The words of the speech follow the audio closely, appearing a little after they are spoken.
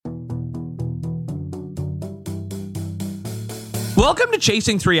Welcome to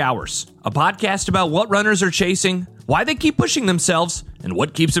Chasing 3 Hours, a podcast about what runners are chasing, why they keep pushing themselves, and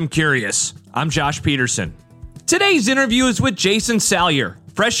what keeps them curious. I'm Josh Peterson. Today's interview is with Jason Salyer,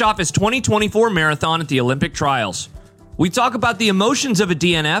 fresh off his 2024 marathon at the Olympic trials. We talk about the emotions of a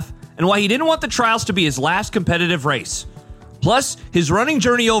DNF and why he didn't want the trials to be his last competitive race. Plus, his running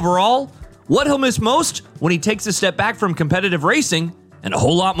journey overall, what he'll miss most when he takes a step back from competitive racing, and a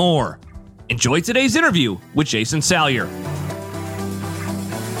whole lot more. Enjoy today's interview with Jason Salyer.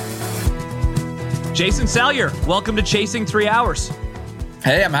 Jason Salyer, welcome to Chasing 3 Hours.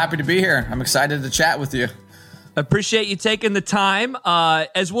 Hey, I'm happy to be here. I'm excited to chat with you. Appreciate you taking the time.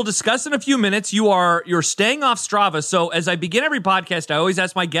 As we'll discuss in a few minutes, you're staying off Strava. So as I begin every podcast, I always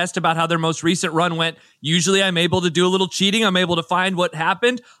ask my guest about how their most recent run went. Usually I'm able to do a little cheating. I'm able to find what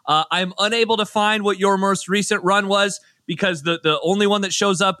happened. I'm unable to find what your most recent run was because the only one that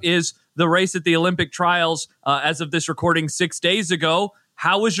shows up is the race at the Olympic trials as of this recording 6 days ago.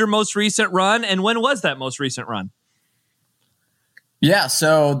 How was your most recent run, and when was that most recent run? Yeah,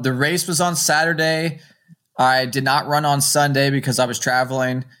 so the race was on Saturday. I did not run on Sunday because I was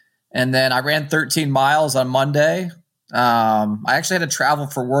traveling. And then I ran 13 miles on Monday. I actually had to travel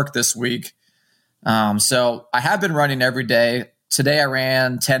for work this week. So I have been running every day. Today I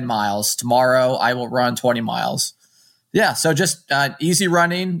ran 10 miles. Tomorrow I will run 20 miles. Yeah, so just easy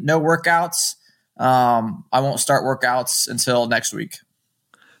running, no workouts. I won't start workouts until next week.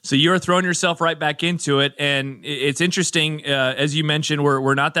 So you're throwing yourself right back into it, and it's interesting. As you mentioned,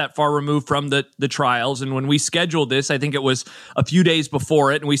 we're not that far removed from the trials, and when we scheduled this, I think it was a few days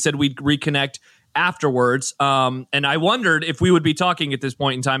before it, and we said we'd reconnect afterwards. And I wondered if we would be talking at this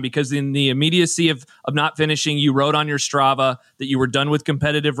point in time, because in the immediacy of not finishing, you wrote on your Strava that you were done with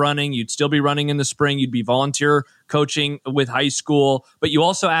competitive running. You'd still be running in the spring. You'd be volunteer coaching with high school, but you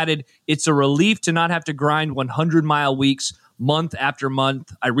also added, it's a relief to not have to grind 100-mile weeks month after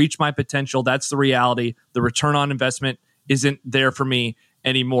month. I reach my potential. That's the reality. The return on investment isn't there for me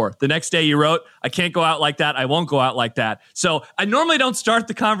anymore. The next day you wrote, I can't go out like that. I won't go out like that. So I normally don't start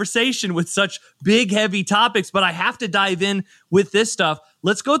the conversation with such big, heavy topics, but I have to dive in with this stuff.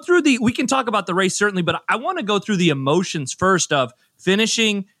 Let's go through we can talk about the race certainly, but I want to go through the emotions first of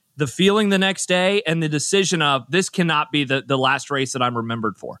finishing, the feeling the next day, and the decision of this cannot be the last race that I'm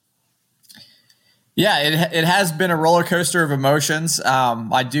remembered for. Yeah, it has been a roller coaster of emotions.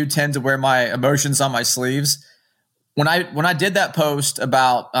 I do tend to wear my emotions on my sleeves. When I did that post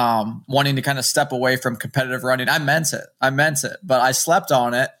about wanting to kind of step away from competitive running, I meant it, but I slept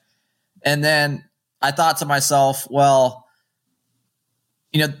on it. And then I thought to myself, well,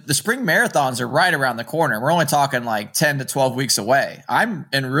 the spring marathons are right around the corner. We're only talking like 10 to 12 weeks away. I'm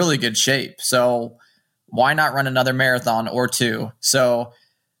in really good shape. So why not run another marathon or two? So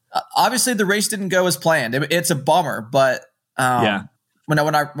obviously, the race didn't go as planned. It's a bummer, but when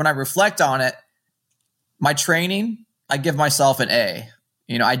I reflect on it, my training, I give myself an A.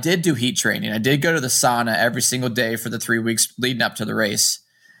 I did do heat training. I did go to the sauna every single day for the 3 weeks leading up to the race.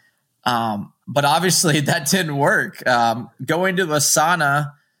 But obviously, that didn't work. Going to a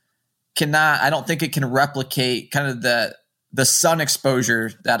sauna I don't think it can replicate kind of the sun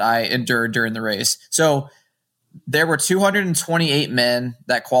exposure that I endured during the race. So there were 228 men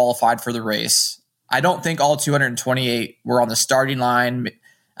that qualified for the race. I don't think all 228 were on the starting line.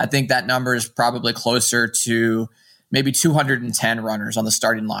 I think that number is probably closer to maybe 210 runners on the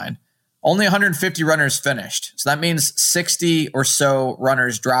starting line. Only 150 runners finished. So that means 60 or so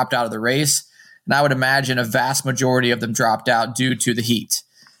runners dropped out of the race. And I would imagine a vast majority of them dropped out due to the heat.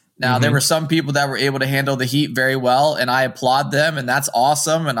 Now, there were some people that were able to handle the heat very well, and I applaud them, and that's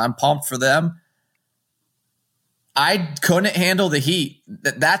awesome, and I'm pumped for them. I couldn't handle the heat.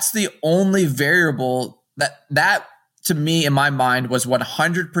 That's the only variable that to me in my mind was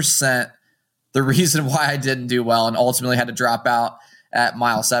 100% the reason why I didn't do well and ultimately had to drop out at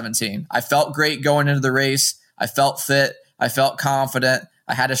mile 17. I felt great going into the race. I felt fit. I felt confident.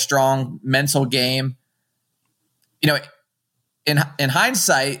 I had a strong mental game. In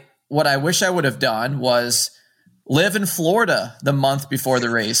hindsight, what I wish I would have done was live in Florida the month before the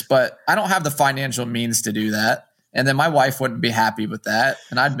race, but I don't have the financial means to do that. And then my wife wouldn't be happy with that,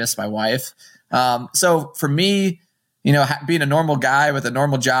 and I'd miss my wife. So for me, being a normal guy with a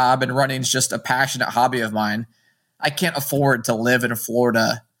normal job and running is just a passionate hobby of mine. I can't afford to live in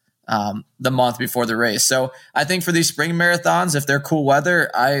Florida the month before the race. So I think for these spring marathons, if they're cool weather,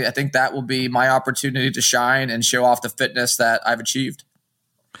 I think that will be my opportunity to shine and show off the fitness that I've achieved.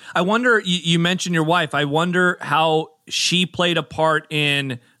 I wonder, you mentioned your wife. I wonder how she played a part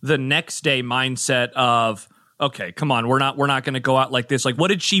in the next day mindset of, okay, come on, we're not going to go out like this. Like, what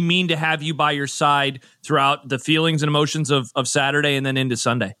did she mean to have you by your side throughout the feelings and emotions of Saturday and then into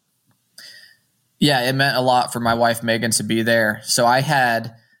Sunday? Yeah, it meant a lot for my wife, Megan, to be there. So I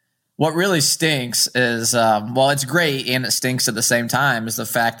had, what really stinks is, well, it's great and it stinks at the same time, is the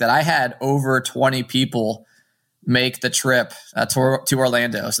fact that I had over 20 people make the trip to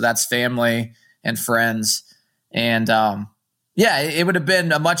Orlando. So that's family and friends. And yeah, it would have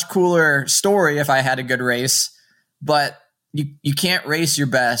been a much cooler story if I had a good race, but you can't race your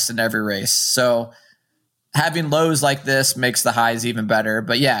best in every race. So having lows like this makes the highs even better.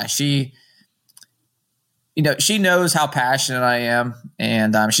 But yeah, she knows how passionate I am,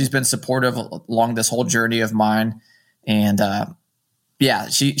 and she's been supportive along this whole journey of mine. And yeah,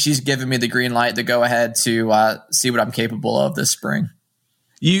 she's given me the green light to go ahead to see what I'm capable of this spring.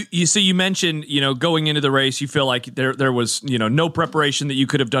 You mentioned, going into the race, you feel like there was, no preparation that you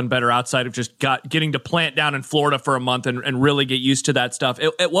could have done better outside of just getting to plant down in Florida for a month and really get used to that stuff.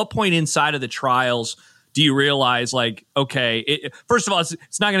 At what point inside of the trials do you realize, like, okay, first of all,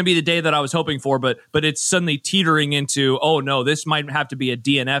 it's not going to be the day that I was hoping for, but it's suddenly teetering into, oh no, this might have to be a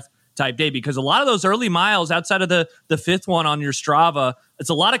DNF type day, because a lot of those early miles outside of the fifth one on your Strava, it's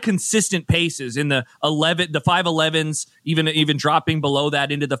a lot of consistent paces in the 5:11s, even dropping below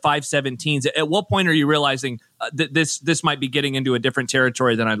that into the 5:17s. At what point are you realizing that this might be getting into a different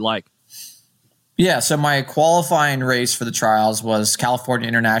territory than I'd like? Yeah, so my qualifying race for the trials was California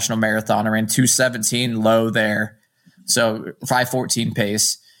International Marathon. I ran 2:17 low there, so 5:14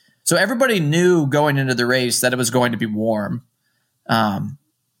 pace. So everybody knew going into the race that it was going to be warm.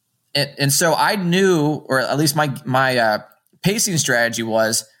 And so I knew, or at least my pacing strategy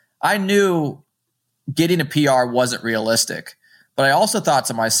was, I knew getting a PR wasn't realistic. But I also thought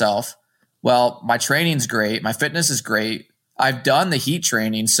to myself, well, my training's great. My fitness is great. I've done the heat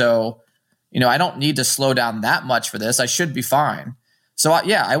training. So, I don't need to slow down that much for this. I should be fine. So,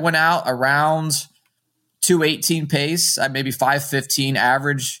 I went out around 2:18 pace, maybe 5:15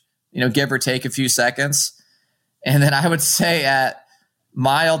 average, give or take a few seconds. And then I would say at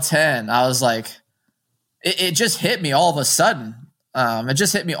mile 10, I was like, it just hit me all of a sudden.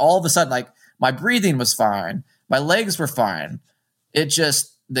 Like, my breathing was fine. My legs were fine. It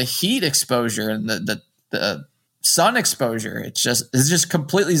just, the heat exposure and the sun exposure, it just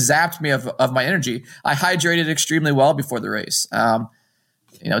completely zapped me of my energy. I hydrated extremely well before the race.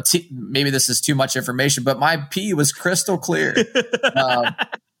 Maybe this is too much information, but my pee was crystal clear.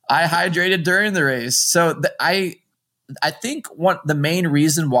 I hydrated during the race. So I think the main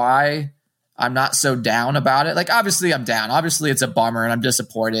reason why I'm not so down about it, like, obviously I'm down. Obviously it's a bummer and I'm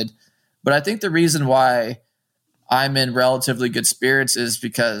disappointed. But I think the reason why I'm in relatively good spirits is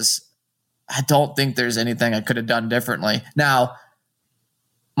because I don't think there's anything I could have done differently. Now,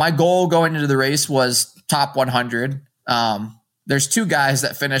 my goal going into the race was top 100. There's two guys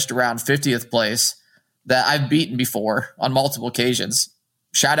that finished around 50th place that I've beaten before on multiple occasions.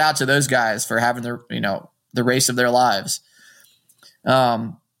 Shout out to those guys for having the race of their lives.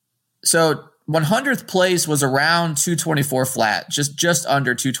 So 100th place was around 224 flat, just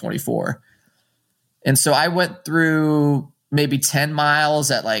under 224. And so I went through maybe 10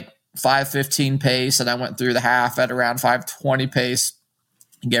 miles at like 5:15 pace, and I went through the half at around 5:20 pace,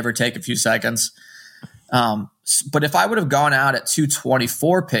 give or take a few seconds. But if I would have gone out at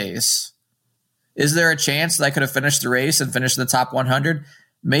 2:24 pace, is there a chance that I could have finished the race and finished in the top 100?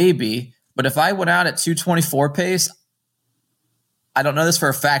 Maybe. But if I went out at 2:24 pace, I don't know this for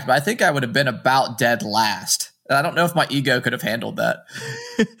a fact, but I think I would have been about dead last. And I don't know if my ego could have handled that.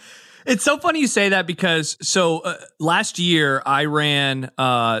 It's so funny you say that, because last year I ran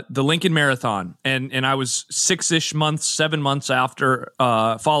the Lincoln Marathon, and I was 7 months after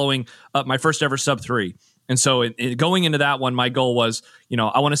following my first ever sub 3. And so going into that one, my goal was,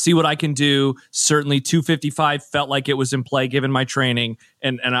 I want to see what I can do. Certainly 255 felt like it was in play given my training.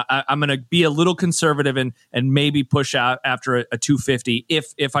 And I'm going to be a little conservative and maybe push out after a 250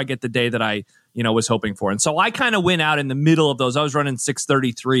 if I get the day that I was hoping for. And so I kind of went out in the middle of those. I was running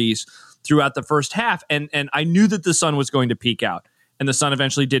 633s throughout the first half, and I knew that the sun was going to peak out. And the sun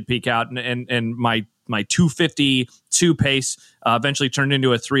eventually did peak out, and my 252 pace eventually turned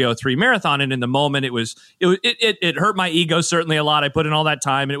into a 303 marathon. And in the moment, it hurt my ego certainly a lot. I put in all that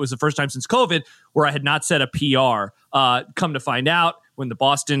time, and it was the first time since COVID where I had not set a PR. Come to find out, when the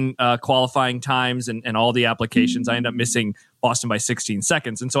Boston qualifying times and all the applications, I end up missing Boston by 16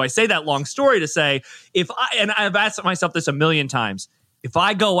 seconds. And so I say that long story to say, and I've asked myself this a million times, if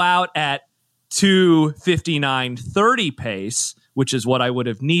I go out at 2:59:30 pace, which is what I would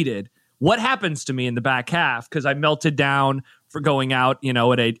have needed, what happens to me in the back half? Because I melted down for going out,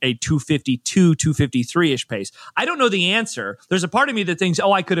 at a 252, 253-ish pace? I don't know the answer. There's a part of me that thinks,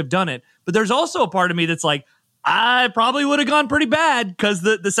 I could have done it. But there's also a part of me that's like, I probably would have gone pretty bad because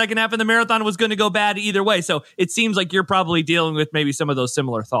the second half of the marathon was going to go bad either way. So it seems like you're probably dealing with maybe some of those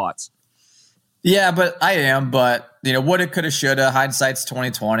similar thoughts. Yeah, but I am. But, woulda, coulda, shoulda, hindsight's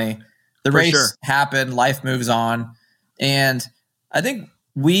 2020. The race happened. Life moves on. And I think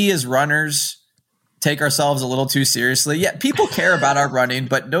we as runners take ourselves a little too seriously. Yeah, people care about our running,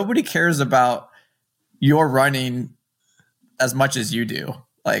 but nobody cares about your running as much as you do.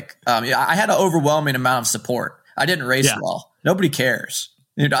 Like, I had an overwhelming amount of support. I didn't race well. Nobody cares.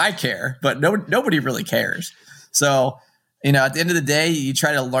 I care, but nobody really cares. So, at the end of the day, you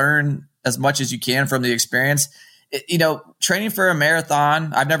try to learn as much as you can from the experience. Training for a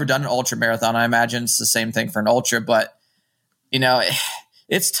marathon, I've never done an ultra marathon. I imagine it's the same thing for an ultra, but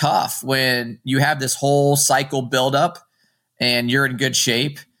it's tough when you have this whole cycle buildup and you're in good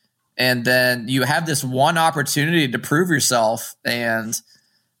shape. And then you have this one opportunity to prove yourself. And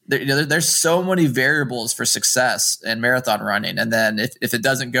there's so many variables for success in marathon running. And then if it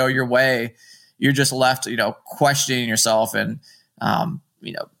doesn't go your way, you're just left, questioning yourself and,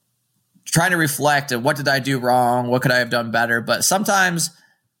 trying to reflect on what did I do wrong? What could I have done better? But sometimes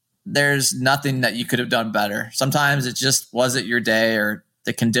there's nothing that you could have done better. Sometimes it just wasn't your day or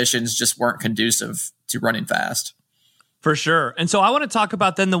the conditions just weren't conducive to running fast. For sure. And so I want to talk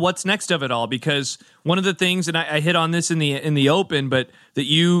about then the what's next of it all, because one of the things, and I hit on this in the open, but that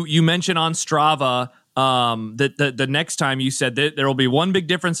you mentioned on Strava, that the next time you said that there will be one big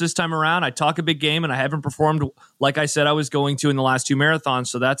difference this time around. I talk a big game and I haven't performed like I said I was going to in the last two marathons.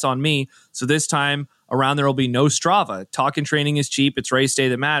 So that's on me. So this time around, there will be no Strava. Talk and training is cheap. It's race day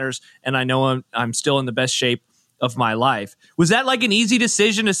that matters. And I know I'm still in the best shape of my life. Was that like an easy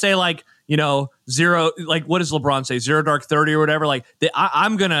decision to say, like, zero, like what does LeBron say? 0 dark 30 or whatever. Like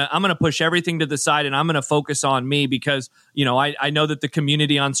I'm going to push everything to the side and I'm going to focus on me because, I know that the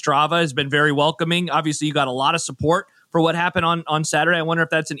community on Strava has been very welcoming. Obviously you got a lot of support for what happened on Saturday. I wonder if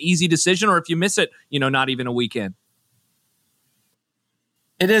that's an easy decision or if you miss it, not even a weekend.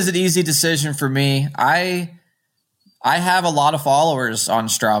 It is an easy decision for me. I have a lot of followers on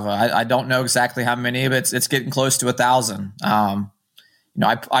Strava. I don't know exactly how many, but it's getting close to 1,000.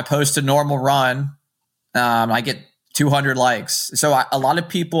 I post a normal run. I get 200 likes. So a lot of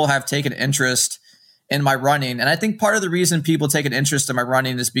people have taken interest in my running. And I think part of the reason people take an interest in my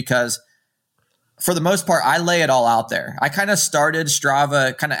running is because for the most part, I lay it all out there. I kind of started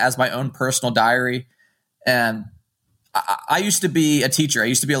Strava kind of as my own personal diary. And I used to be a teacher. I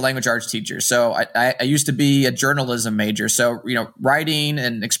used to be a language arts teacher. So I used to be a journalism major. So, writing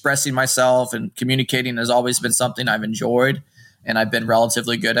and expressing myself and communicating has always been something I've enjoyed and I've been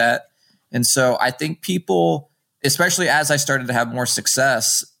relatively good at. And so I think people, especially as I started to have more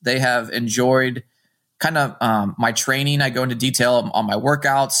success, they have enjoyed kind of my training. I go into detail on my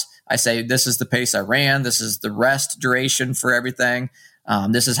workouts. I say, this is the pace I ran. This is the rest duration for everything.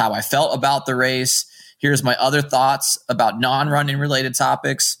 This is how I felt about the race. Here's my other thoughts about non-running related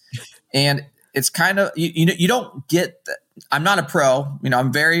topics. And it's kind of, you don't get, I'm not a pro,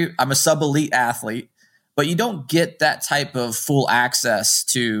 I'm a sub-elite athlete, but you don't get that type of full access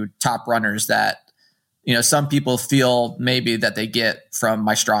to top runners that, some people feel maybe that they get from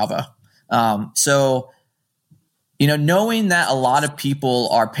my Strava. So, knowing that a lot of people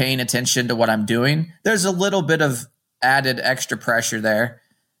are paying attention to what I'm doing, there's a little bit of added extra pressure there.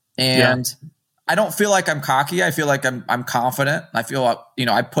 And I don't feel like I'm cocky. I feel like I'm confident. I feel,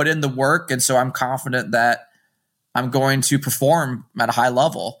 I put in the work. And so I'm confident that I'm going to perform at a high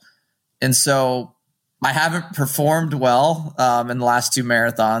level. And so I haven't performed well in the last two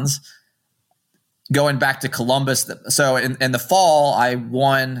marathons. Going back to Columbus. So in the fall, I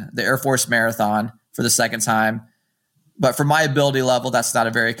won the Air Force Marathon for the second time. But for my ability level, that's not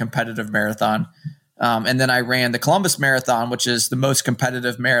a very competitive marathon. And then I ran the Columbus Marathon, which is the most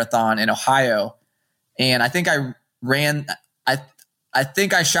competitive marathon in Ohio. And I think I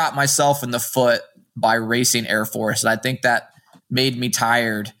think I shot myself in the foot by racing Air Force. And I think that made me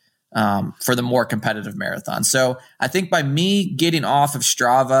tired for the more competitive marathon. So I think by me getting off of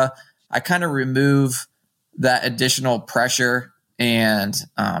Strava, I kind of remove that additional pressure and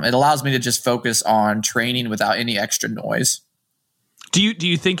it allows me to just focus on training without any extra noise. Do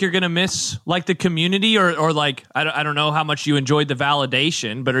you think you're going to miss like the community or like, I don't know how much you enjoyed the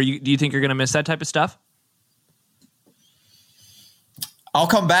validation, but do you think you're going to miss that type of stuff? I'll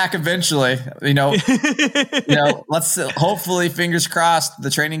come back eventually, let's hopefully fingers crossed the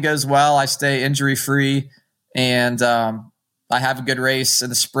training goes well. I stay injury free and I have a good race in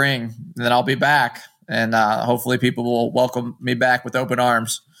the spring and then I'll be back. and hopefully people will welcome me back with open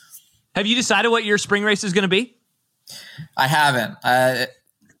arms. Have you decided what your spring race is going to be? I haven't.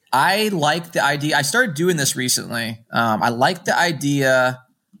 I like the idea. I started doing this recently. I like the idea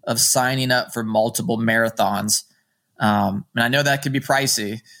of signing up for multiple marathons. And I know that could be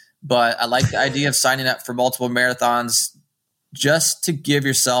pricey, but I like the idea of signing up for multiple marathons just to give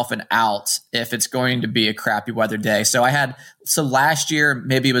yourself an out if it's going to be a crappy weather day. So last year,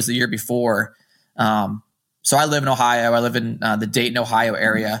 maybe it was the year before. So I live in Ohio. I live in the Dayton, Ohio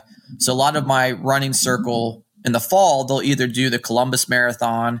area. So a lot of my running circle in the fall, they'll either do the Columbus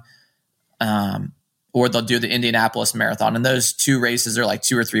Marathon or they'll do the Indianapolis Marathon. And those two races are like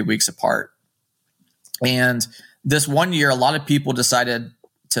 2 or 3 weeks apart. And this one year, a lot of people decided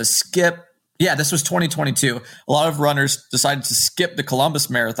to skip. Yeah, this was 2022. A lot of runners decided to skip the Columbus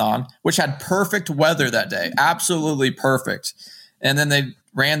Marathon, which had perfect weather that day, absolutely perfect. And then they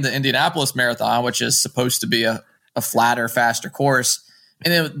ran the Indianapolis Marathon, which is supposed to be a flatter, faster course.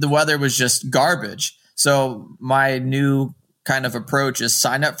 And the weather was just garbage. So my new kind of approach is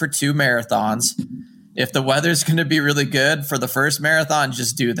sign up for 2 marathons. If the weather's going to be really good for the first marathon,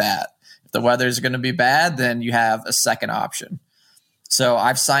 just do that. If the weather's going to be bad, then you have a second option. So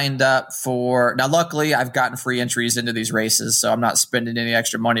I've signed up for – now, luckily, I've gotten free entries into these races, so I'm not spending any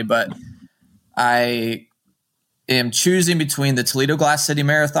extra money. But I am choosing between the Toledo Glass City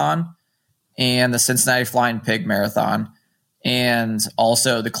Marathon and the Cincinnati Flying Pig Marathon and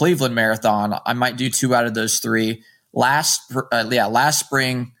also the Cleveland Marathon. I might do 2 out of those 3. Last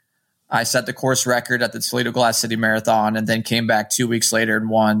spring, I set the course record at the Toledo Glass City Marathon and then came back 2 weeks later and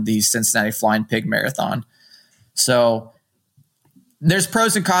won the Cincinnati Flying Pig Marathon. So – there's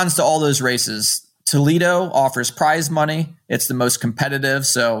pros and cons to all those races. Toledo offers prize money. It's the most competitive.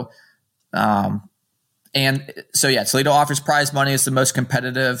 Toledo offers prize money. It's the most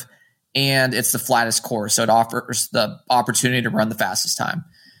competitive, and it's the flattest course. So it offers the opportunity to run the fastest time.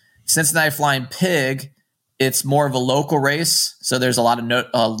 Cincinnati Flying Pig, it's more of a local race. So there's a lot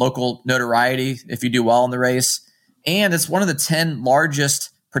of local notoriety if you do well in the race. And it's one of the 10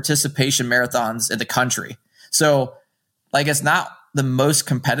 largest participation marathons in the country. So it's not the most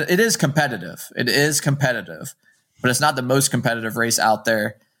competitive. It is competitive, but it's not the most competitive race out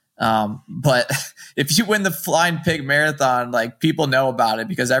there. But if you win the Flying Pig Marathon, people know about it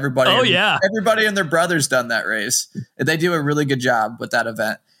because everybody and their brother's done that race. They do a really good job with that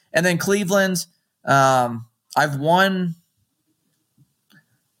event. And then Cleveland, I've won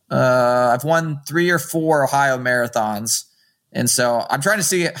 3 or 4 Ohio marathons. And so I'm trying to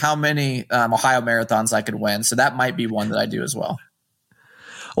see how many Ohio marathons I could win. So that might be one that I do as well.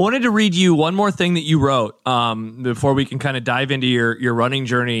 I wanted to read you one more thing that you wrote before we can kind of dive into your running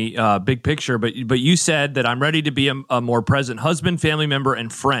journey, big picture. But you said that I'm ready to be a more present husband, family member,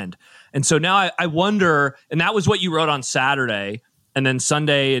 and friend. And so now I wonder, and that was what you wrote on Saturday, and then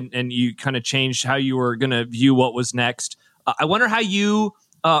Sunday, and you kind of changed how you were going to view what was next. I wonder how you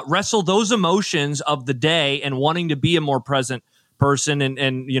wrestle those emotions of the day and wanting to be a more present person.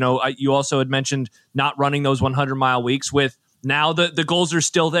 And you also had mentioned not running those 100-mile weeks with now the goals are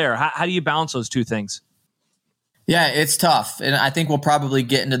still there. How do you balance those two things? Yeah, it's tough. And I think we'll probably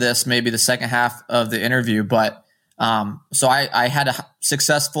get into this maybe the second half of the interview. But so I had a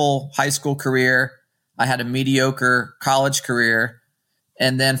successful high school career. I had a mediocre college career.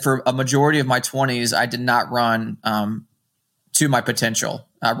 And then for a majority of my 20s, I did not run to my potential.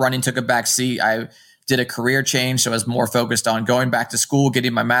 Running took a back seat. I did a career change, so I was more focused on going back to school,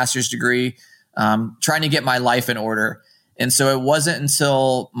 getting my master's degree, trying to get my life in order. And so it wasn't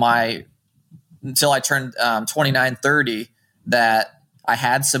until I turned 29, 30 that I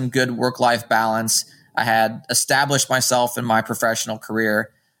had some good work-life balance. I had established myself in my professional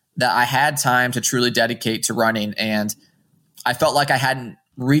career, that I had time to truly dedicate to running. And I felt like I hadn't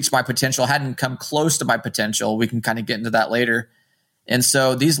reached my potential, hadn't come close to my potential. We can kind of get into that later. And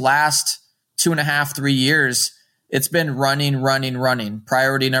so these last 2.5, 3 years, it's been running.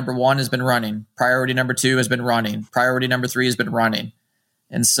 Priority number 1 has been running. Priority number 2 has been running. Priority number 3 has been running.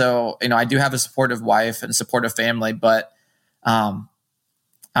 And so, I do have a supportive wife and a supportive family, but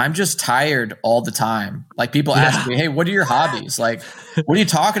I'm just tired all the time. People ask me, hey, what are your hobbies? What are you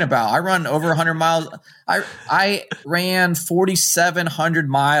talking about? I run over 100 miles. I ran 4,700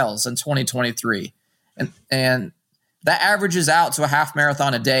 miles in 2023. And that averages out to a half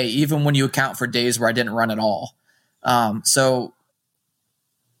marathon a day, even when you account for days where I didn't run at all. So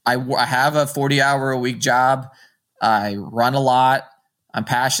I have a 40-hour-a-week job. I run a lot. I'm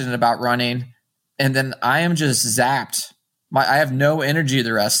passionate about running. And then I am just zapped. I have no energy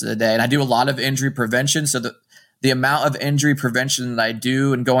the rest of the day. And I do a lot of injury prevention. So the amount of injury prevention that I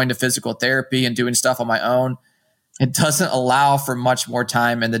do and going to physical therapy and doing stuff on my own, it doesn't allow for much more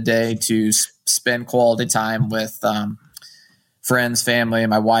time in the day to spend quality time with friends, family, and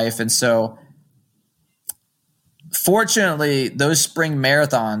my wife. And so fortunately, those spring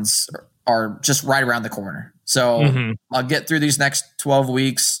marathons are just right around the corner. So I'll get through these next 12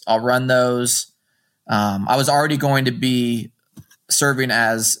 weeks. I'll run those. I was already going to be serving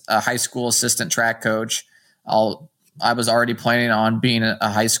as a high school assistant track coach. I was already planning on being a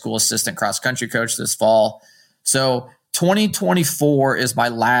high school assistant cross country coach this fall. So 2024 is my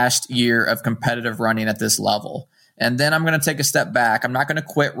last year of competitive running at this level. And then I'm going to take a step back. I'm not going to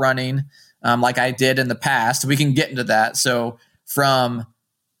quit running like I did in the past. We can get into that. So from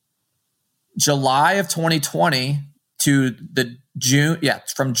July of 2020 to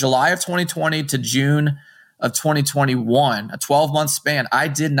from July of 2020 to June of 2021, a 12-month span, I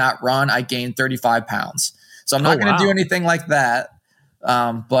did not run. I gained 35 pounds. So I'm not going to do anything like that.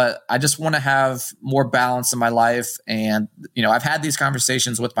 But I just want to have more balance in my life. And, I've had these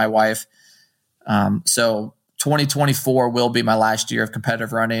conversations with my wife. So 2024 will be my last year of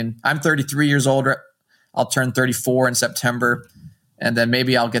competitive running. I'm 33 years old. I'll turn 34 in September. And then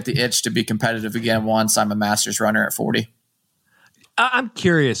maybe I'll get the itch to be competitive again once I'm a master's runner at 40. I'm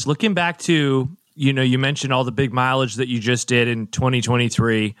curious, looking back to, you mentioned all the big mileage that you just did in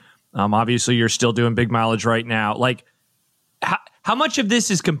 2023. Obviously you're still doing big mileage right now. Like how much of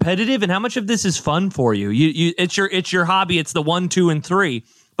this is competitive and how much of this is fun for you? It's your hobby. It's the 1, 2, and 3,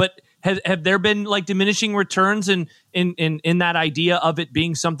 but have there been like diminishing returns in that idea of it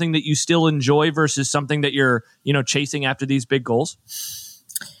being something that you still enjoy versus something that you're, chasing after these big goals?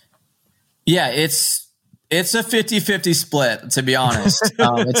 Yeah, it's a 50-50 split, to be honest.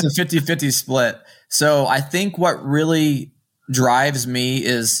 It's a 50-50 split. So I think what really drives me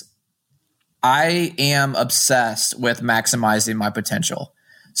is I am obsessed with maximizing my potential.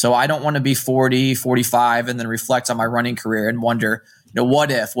 So I don't want to be 40, 45 and then reflect on my running career and wonder,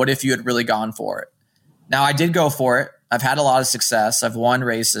 what if you had really gone for it? Now I did go for it. I've had a lot of success. I've won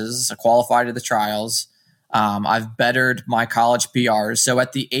races. I qualified to the trials. I've bettered my college PRs. So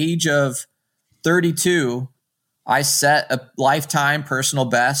at the age of 32, I set a lifetime personal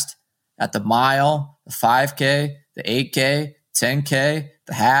best at the mile, the 5K, the 8K, 10K,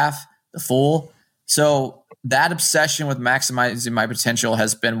 the half, the full. So that obsession with maximizing my potential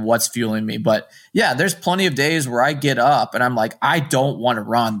has been what's fueling me. But yeah, there's plenty of days where I get up and I'm like, I don't want to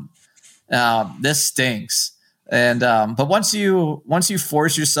run. This stinks. And but once you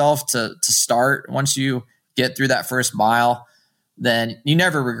force yourself to start, once you get through that first mile, then you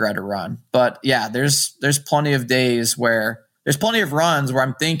never regret a run. But yeah, there's plenty of days where there's plenty of runs where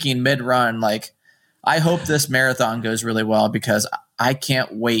I'm thinking mid-run, like, I hope this marathon goes really well because I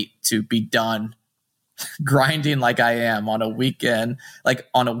can't wait to be done grinding like I am on a weekend, like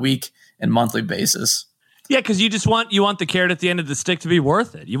on a week and monthly basis. Yeah, because you want the carrot at the end of the stick to be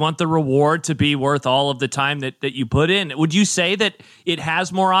worth it. You want the reward to be worth all of the time that you put in. Would you say that it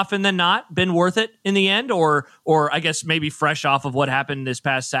has more often than not been worth it in the end? Or I guess maybe fresh off of what happened this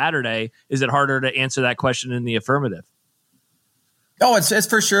past Saturday, is it harder to answer that question in the affirmative? Oh, it's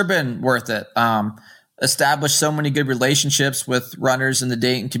for sure been worth it. Established so many good relationships with runners in the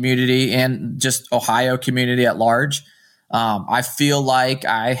Dayton community and just Ohio community at large. I feel like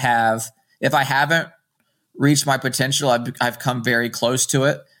if I haven't reached my potential, I've come very close to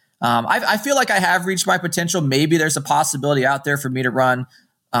it. I feel like I have reached my potential. Maybe there's a possibility out there for me to run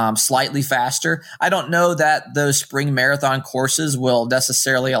slightly faster. I don't know that those spring marathon courses will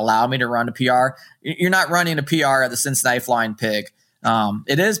necessarily allow me to run a PR. You're not running a PR at the Cincinnati Flying Pig.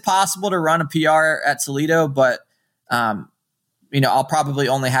 It is possible to run a PR at Toledo, but I'll probably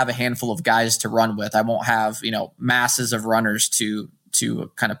only have a handful of guys to run with. I won't have masses of runners to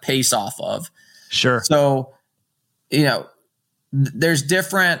kind of pace off of. Sure. So, there's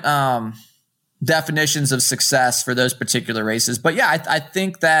different definitions of success for those particular races. But yeah, I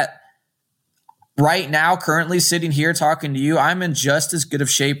think that right now, currently sitting here talking to you, I'm in just as good of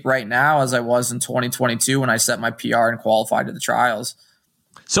shape right now as I was in 2022 when I set my PR and qualified to the trials.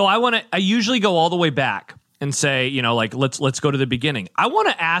 So I usually go all the way back and say, let's go to the beginning. I want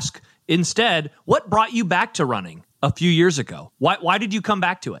to ask instead, what brought you back to running a few years ago? Why did you come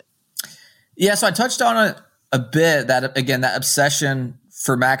back to it? Yeah, so I touched on it a bit, that obsession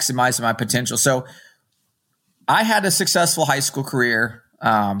for maximizing my potential. So I had a successful high school career,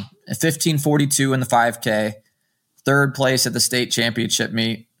 15:42 in the 5K, third place at the state championship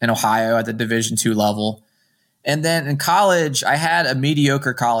meet in Ohio at the Division II level. And then in college, I had a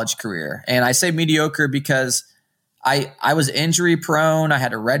mediocre college career. And I say mediocre because I was injury prone. I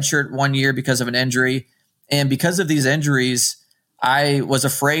had a redshirt 1 year because of an injury. And because of these injuries, I was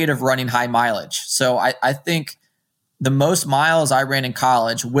afraid of running high mileage. So I think the most miles I ran in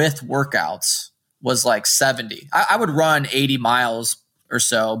college with workouts was like 70. I would run 80 miles or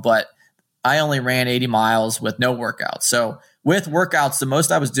so, but I only ran 80 miles with no workouts. So with workouts, the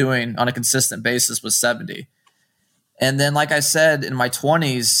most I was doing on a consistent basis was 70. And then, like I said, in my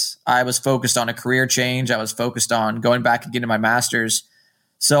 20s, I was focused on a career change. I was focused on going back and getting my master's.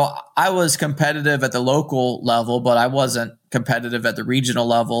 So I was competitive at the local level, but I wasn't competitive at the regional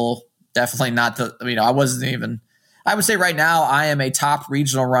level. Definitely not I wasn't even, I would say right now I am a top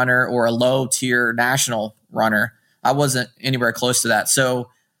regional runner or a low tier national runner. I wasn't anywhere close to that. So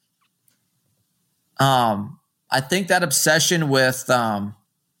I think that obsession with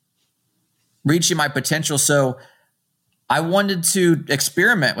reaching my potential. So I wanted to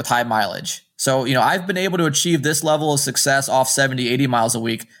experiment with high mileage. So, I've been able to achieve this level of success off 70, 80 miles a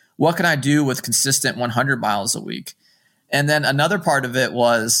week. What can I do with consistent 100 miles a week? And then another part of it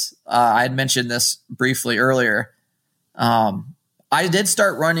was, I had mentioned this briefly earlier. I did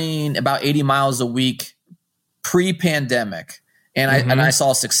start running about 80 miles a week pre-pandemic, and I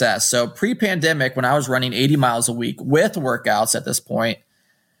saw success. So pre-pandemic, when I was running 80 miles a week with workouts at this point,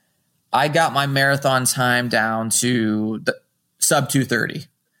 I got my marathon time down to the sub 2:30.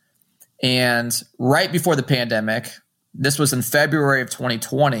 And right before the pandemic, this was in February of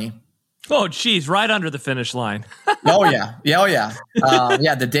 2020. Oh, geez, right under the finish line. Oh, yeah.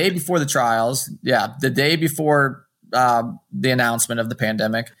 The day before the trials. Yeah, the day before the announcement of the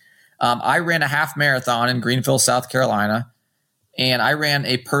pandemic. I ran a half marathon in Greenville, South Carolina, and I ran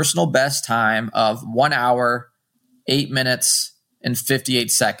a personal best time of 1 hour, 8 minutes, and 58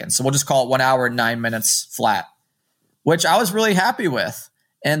 seconds. So we'll just call it 1 hour and 9 minutes flat, which I was really happy with.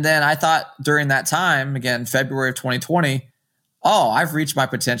 And then I thought during that time, again, February of 2020, I've reached my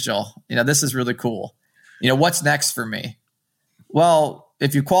potential. This is really cool. What's next for me? Well,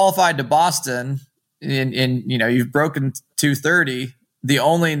 if you qualified to Boston and you've broken 2:30, the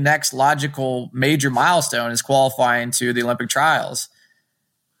only next logical major milestone is qualifying to the Olympic trials.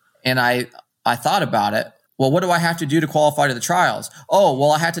 And I thought about it. Well, what do I have to do to qualify to the trials?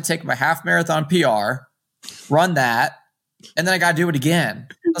 I had to take my half marathon PR, run that, and then I got to do it again.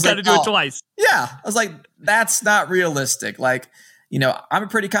 I was got to do it twice. Yeah. I was like, that's not realistic. Like, I'm a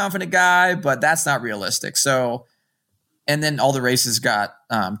pretty confident guy, but that's not realistic. So, and then all the races got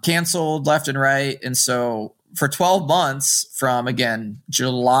canceled left and right. And so for 12 months from, again,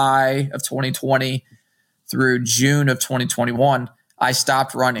 July of 2020 through June of 2021, I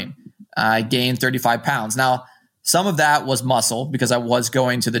stopped running. I gained 35 pounds. Now, some of that was muscle because I was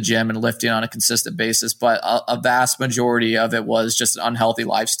going to the gym and lifting on a consistent basis, but a vast majority of it was just an unhealthy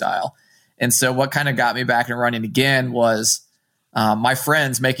lifestyle. And so what kind of got me back in running again was my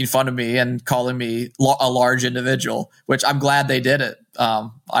friends making fun of me and calling me a large individual, which I'm glad they did it.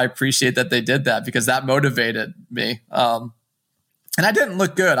 I appreciate that they did that because that motivated me. And I didn't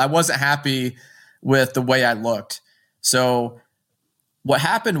look good. I wasn't happy with the way I looked. So what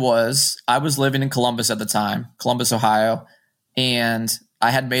happened was I was living in Columbus at the time, Columbus, Ohio, and I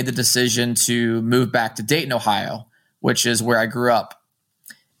had made the decision to move back to Dayton, Ohio, which is where I grew up.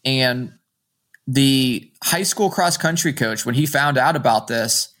 And the high school cross country coach, when he found out about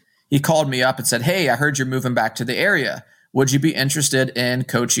this, he called me up and said, "Hey, I heard you're moving back to the area. Would you be interested in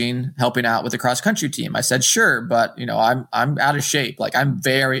coaching, helping out with the cross country team?" I said, "Sure, but I'm out of shape. Like I'm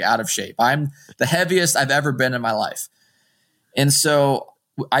very out of shape. I'm the heaviest I've ever been in my life." And so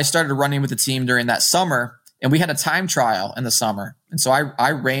I started running with the team during that summer, and we had a time trial in the summer. And so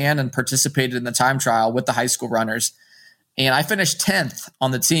I ran and participated in the time trial with the high school runners, and I finished 10th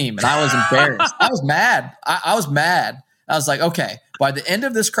on the team, and I was embarrassed. I was mad. I was mad. I was like, okay, by the end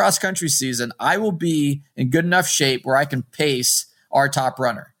of this cross country season, I will be in good enough shape where I can pace our top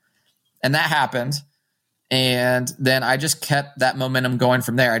runner. And that happened. And then I just kept that momentum going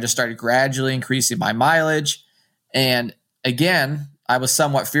from there. I just started gradually increasing my mileage. And again, I was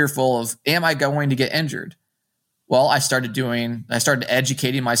somewhat fearful of, am I going to get injured? Well, I started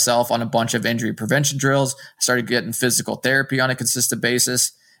educating myself on a bunch of injury prevention drills. I started getting physical therapy on a consistent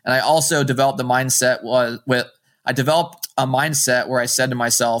basis. And I also developed a mindset where I said to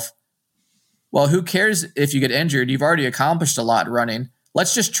myself, well, who cares if you get injured? You've already accomplished a lot running.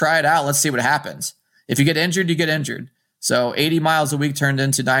 Let's just try it out. Let's see what happens. If you get injured, you get injured. So 80 miles a week turned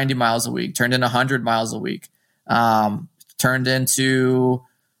into 90 miles a week, turned into 100 miles a week. Turned into,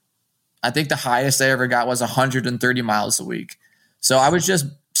 I think the highest I ever got was 130 miles a week. So I was just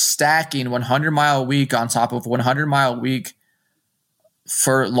stacking 100-mile a week on top of 100-mile a week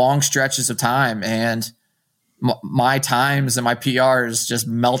for long stretches of time. And my times and my PRs just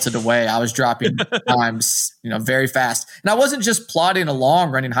melted away. I was dropping times, very fast. And I wasn't just plodding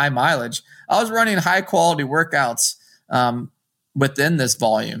along running high mileage. I was running high quality workouts within this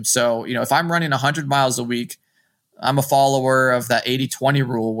volume. So, if I'm running 100 miles a week, I'm a follower of that 80-20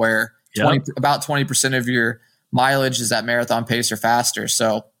 rule where about 20% of your mileage is at marathon pace or faster.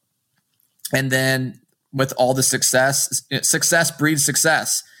 So, and then with all the success breeds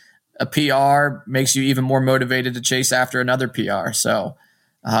success. A PR makes you even more motivated to chase after another PR. So,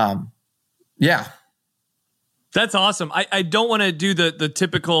 yeah. That's awesome. I don't want to do the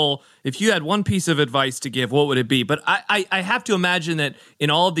typical, if you had one piece of advice to give, what would it be? But I have to imagine that in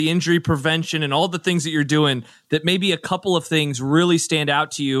all of the injury prevention and all the things that you're doing, that maybe a couple of things really stand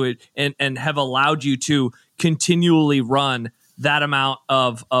out to you and have allowed you to continually run that amount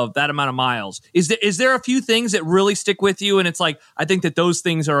of miles. Is there a few things that really stick with you? And it's like, I think that those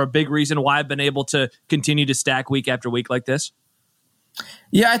things are a big reason why I've been able to continue to stack week after week like this.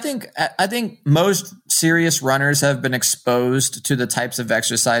 Yeah, I think most serious runners have been exposed to the types of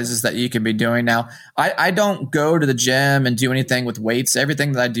exercises that you can be doing now. I don't go to the gym and do anything with weights.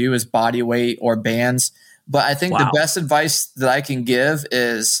 Everything that I do is body weight or bands. But I think the best advice that I can give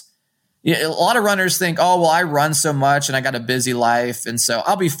is, a lot of runners think, oh, well, I run so much and I got a busy life, and so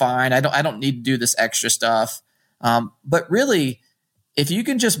I'll be fine. I don't need to do this extra stuff. But really, if you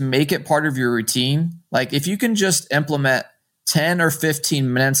can just make it part of your routine, like if you can just implement 10 or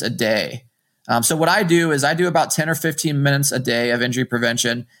 15 minutes a day. So what I do is I do about 10 or 15 minutes a day of injury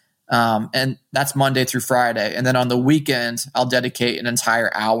prevention. And that's Monday through Friday. And then on the weekend, I'll dedicate an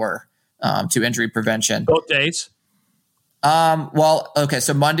entire hour to injury prevention. Both days?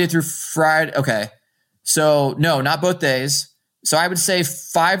 So Monday through Friday. Okay. So no, not both days. So I would say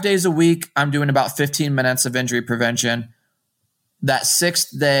 5 days a week, I'm doing about 15 minutes of injury prevention. That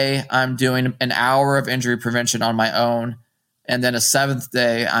sixth day, I'm doing an hour of injury prevention on my own. And then a seventh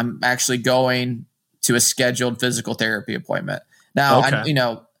day, I'm actually going to a scheduled physical therapy appointment. Now,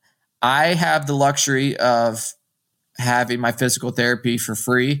 I have the luxury of having my physical therapy for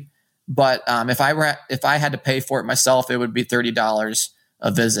free. But if I had to pay for it myself, it would be $30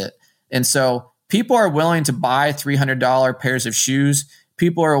 a visit. And so people are willing to buy $300 pairs of shoes.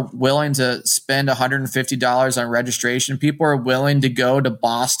 People are willing to spend $150 on registration. People are willing to go to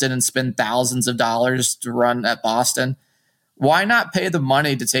Boston and spend thousands of dollars to run at Boston. Why not pay the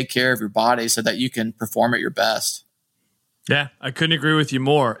money to take care of your body so that you can perform at your best? Yeah, I couldn't agree with you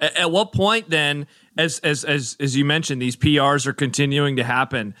more. At what point then, as you mentioned, these PRs are continuing to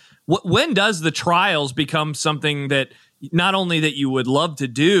happen. When does the trials become something that not only that you would love to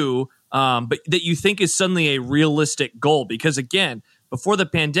do, but that you think is suddenly a realistic goal? Because again, before the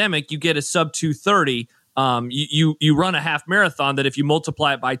pandemic, you get a sub 230. You run a half marathon that if you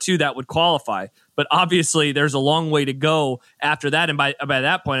multiply it by 2, that would qualify. But obviously, there's a long way to go after that. And by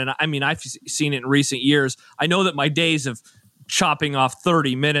that point, and I mean, I've seen it in recent years. I know that my days of chopping off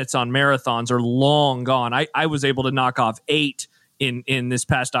 30 minutes on marathons are long gone. I was able to knock off 8 in this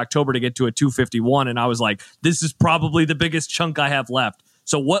past October to get to a 251, and I was like, this is probably the biggest chunk I have left.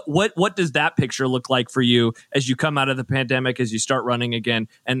 So what does that picture look like for you as you come out of the pandemic, as you start running again,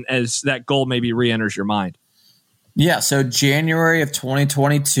 and as that goal maybe re-enters your mind? Yeah, so January of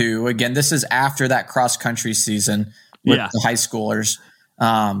 2022, again, this is after that cross-country season with the high schoolers.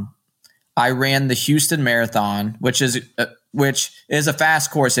 I ran the Houston Marathon, which is a fast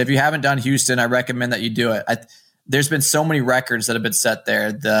course. If you haven't done Houston, I recommend that you do it. There's been so many records that have been set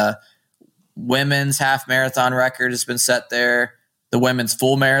there. The women's half marathon record has been set there. The women's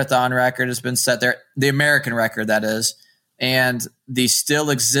full marathon record has been set there. The American record, that is. And the still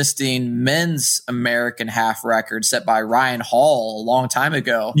existing men's American half record set by Ryan Hall a long time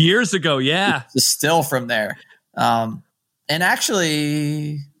ago. Years ago, yeah. Is still from there. And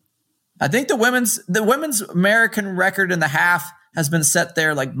actually, I think the women's American record in the half has been set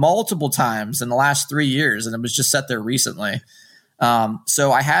there like multiple times in the last 3 years, and it was just set there recently.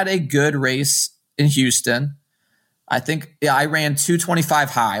 So I had a good race in Houston. I think I ran 225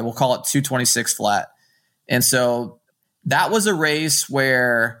 high. We'll call it 226 flat. And so that was a race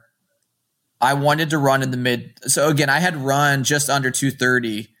where I wanted to run in the mid. So again, I had run just under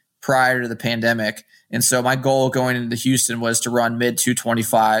 230 prior to the pandemic. And so my goal going into Houston was to run mid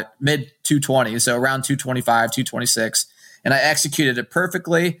 220. So around 225, 226. And I executed it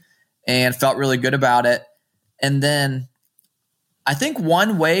perfectly and felt really good about it. And then I think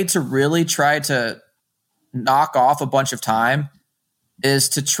one way to really try to knock off a bunch of time is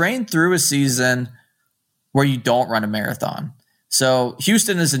to train through a season where you don't run a marathon. So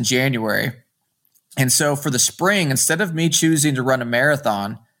Houston is in January. And so for the spring, instead of me choosing to run a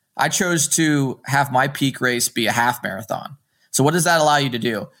marathon, I chose to have my peak race be a half marathon. So what does that allow you to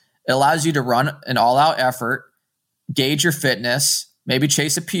do? It allows you to run an all-out effort, gauge your fitness, maybe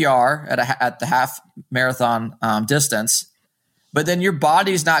chase a PR at the half marathon distance, but then your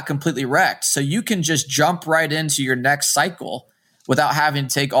body's not completely wrecked. So you can just jump right into your next cycle without having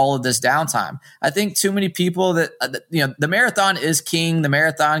to take all of this downtime. I think too many people that, the marathon is king. The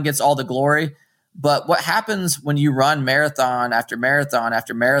marathon gets all the glory. But what happens when you run marathon after marathon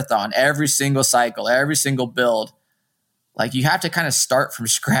after marathon, every single cycle, every single build, like you have to kind of start from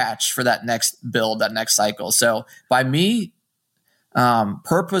scratch for that next build, that next cycle. So by me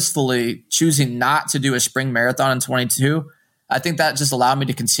purposefully choosing not to do a spring marathon in 22, I think that just allowed me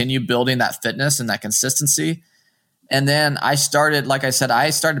to continue building that fitness and that consistency. And then I started, like I said,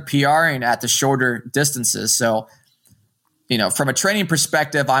 I started PRing at the shorter distances. So, from a training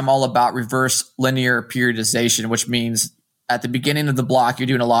perspective, I'm all about reverse linear periodization, which means at the beginning of the block, you're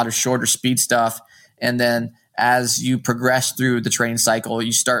doing a lot of shorter speed stuff. And then as you progress through the training cycle,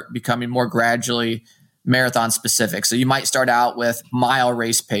 you start becoming more gradually marathon specific. So you might start out with mile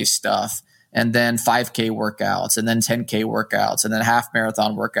race pace stuff, and then 5K workouts, and then 10K workouts, and then half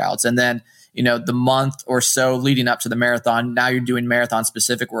marathon workouts. And then, the month or so leading up to the marathon, now you're doing marathon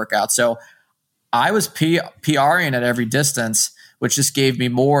specific workouts. So I was PRing at every distance, which just gave me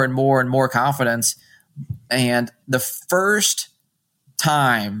more and more and more confidence. And the first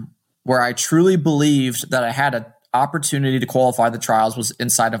time where I truly believed that I had an opportunity to qualify the trials was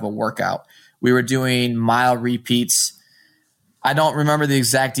inside of a workout. We were doing mile repeats. I don't remember the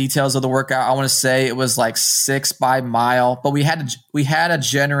exact details of the workout. I want to say it was like 6 by mile, but we had a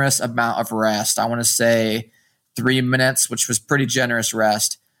generous amount of rest. I want to say 3 minutes, which was pretty generous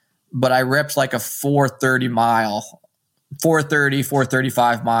rest. But I ripped like a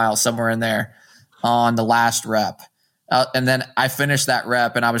 435 miles, somewhere in there on the last rep. And then I finished that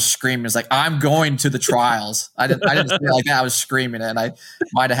rep and I was screaming. It's like, I'm going to the trials. I didn't say it like that. I was screaming it. And I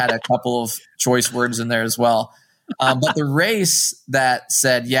might have had a couple of choice words in there as well. But the race that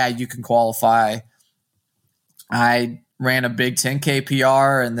said, yeah, you can qualify, I ran a big 10K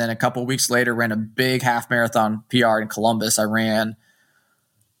PR. And then a couple of weeks later, ran a big half marathon PR in Columbus. I ran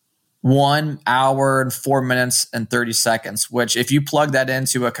 1 hour and 4 minutes and 30 seconds, which if you plug that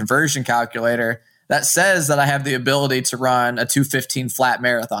into a conversion calculator, that says that I have the ability to run a 2:15 flat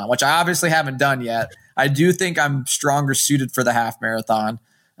marathon, which I obviously haven't done yet. I do think I'm stronger suited for the half marathon,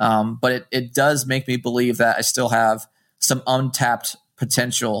 but it does make me believe that I still have some untapped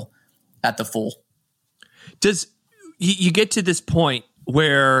potential at the full. Does you get to this point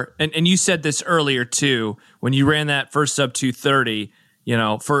where, and you said this earlier too, when you ran that first sub 2:30,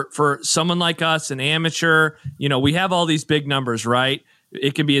 for someone like us, an amateur, we have all these big numbers, right?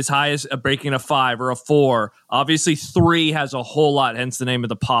 It can be as high as breaking a 5 or a 4. Obviously 3 has a whole lot, hence the name of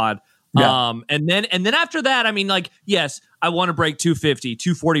the pod. Yeah. And then after that, I mean, yes, I want to break 250,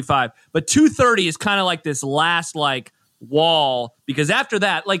 245, but 230 is kind of like this last wall, because after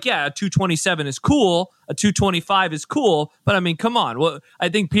that, a 227 is cool, a 225 is cool, but I mean, come on. Well, I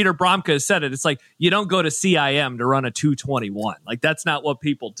think Peter Bromka has said it. It's like, you don't go to CIM to run a 221. That's not what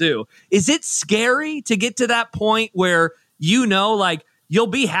people do. Is it scary to get to that point where, you'll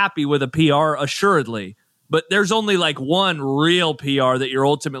be happy with a PR assuredly, but there's only one real PR that you're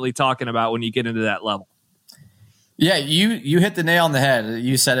ultimately talking about when you get into that level? Yeah, you hit the nail on the head.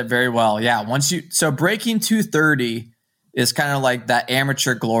 You said it very well. Yeah, so breaking 230 is kind of like that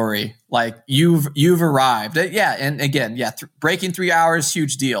amateur glory. You've arrived. Yeah, and again, breaking 3 hours,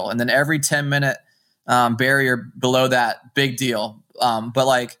 huge deal. And then every 10-minute barrier below that, big deal.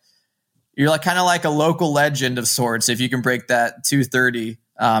 But you're kind of like a local legend of sorts if you can break that 230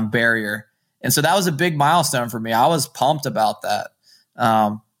 barrier. And so that was a big milestone for me. I was pumped about that.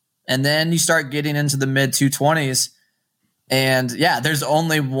 And then you start getting into the mid 220s, and there's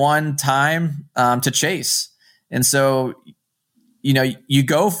only one time to chase. And so, you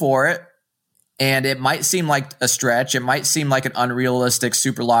go for it, and it might seem like a stretch. It might seem like an unrealistic,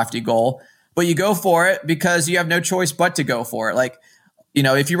 super lofty goal, but you go for it because you have no choice but to go for it.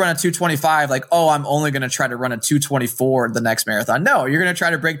 If you run a 225, I'm only going to try to run a 224 the next marathon. No, you're going to try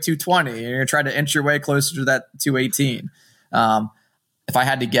to break 220. You're going to try to inch your way closer to that 218. If I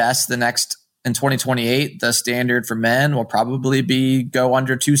had to guess, in 2028, the standard for men will probably be go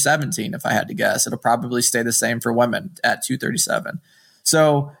under 217. If I had to guess, it'll probably stay the same for women at 237.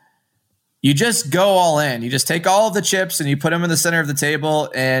 So you just go all in. You just take all of the chips and you put them in the center of the table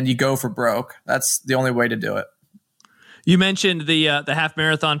and you go for broke. That's the only way to do it. You mentioned the half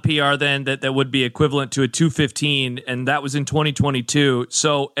marathon PR then that would be equivalent to a 2:15, and that was in 2022.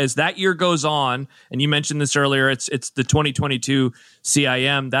 So as that year goes on, and you mentioned this earlier, it's the 2022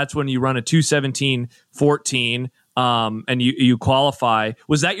 CIM. That's when you run a 2:17.14, and you qualify.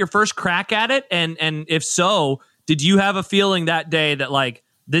 Was that your first crack at it? And if so, did you have a feeling that day that like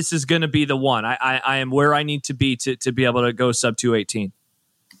this is going to be the one? I am where I need to be able to go sub 2:18.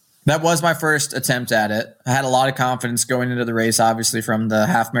 That was my first attempt at it. I had a lot of confidence going into the race, obviously from the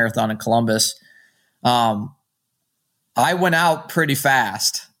half marathon in Columbus. I went out pretty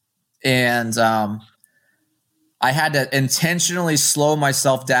fast, and I had to intentionally slow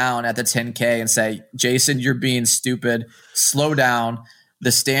myself down at the 10K and say, Jason, you're being stupid. Slow down.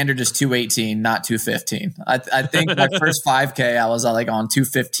 The standard is 2:18, not 2:15. I think my first 5K, I was like on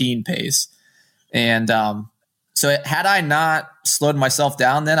 2:15 pace. And so had I not slowed myself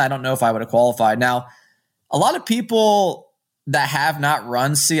down then, I don't know if I would have qualified. Now, a lot of people that have not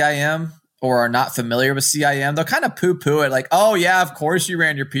run CIM or are not familiar with CIM, they'll kind of poo-poo it like, oh, yeah, of course you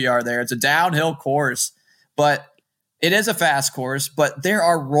ran your PR there. It's a downhill course. But it is a fast course, but there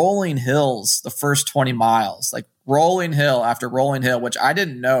are rolling hills the first 20 miles, like rolling hill after rolling hill, which I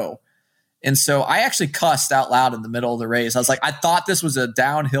didn't know. And so I actually cussed out loud in the middle of the race. I was like, I thought this was a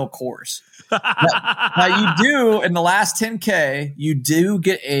downhill course. now you do, in the last 10K, you do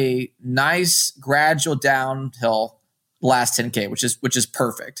get a nice gradual downhill last 10K, which is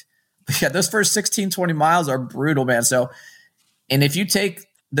perfect. But yeah, those first 16, 20 miles are brutal, man. So, and if you take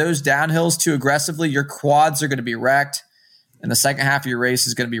those downhills too aggressively, your quads are going to be wrecked, and the second half of your race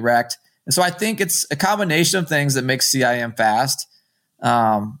is going to be wrecked. And so I think it's a combination of things that makes CIM fast.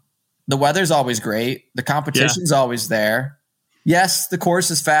 The weather's always great. The competition's always there. Yes, the course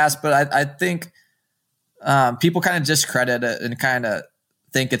is fast, but I think people kind of discredit it and kind of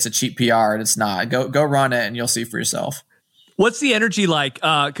think it's a cheap PR, and it's not. Go run it, and you'll see for yourself. What's the energy like?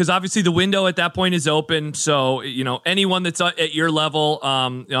 Because obviously the window at that point is open. So, anyone that's at your level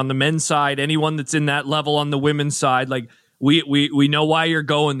on the men's side, anyone that's in that level on the women's side, like we know why you're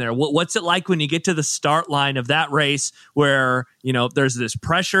going there. What's it like when you get to the start line of that race where, there's this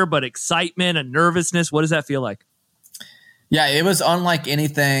pressure, but excitement and nervousness? What does that feel like? Yeah, it was unlike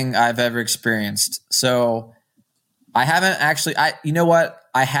anything I've ever experienced. So I haven't actually, you know what?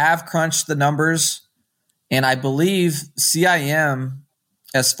 I have crunched the numbers, and I believe CIM,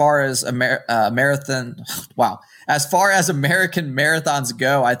 as far as marathon, as far as American marathons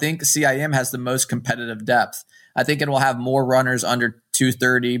go, I think CIM has the most competitive depth. I think it will have more runners under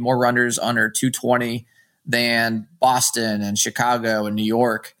 2:30, more runners under 2:20 than Boston and Chicago and New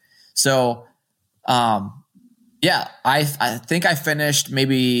York. So, yeah, I think I finished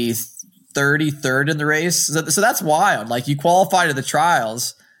maybe 33rd in the race. So that's wild. Like, you qualify to the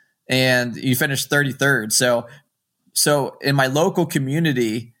trials and you finish 33rd. So in my local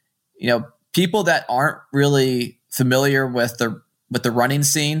community, people that aren't really familiar with the running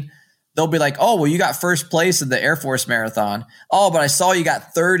scene, they'll be like, oh, well, you got first place in the Air Force Marathon. Oh, but I saw you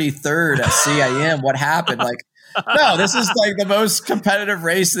got 33rd at CIM. What happened? Like, no, this is like the most competitive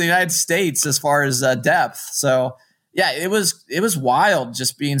race in the United States as far as depth. So yeah, it was wild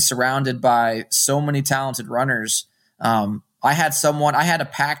just being surrounded by so many talented runners. I had a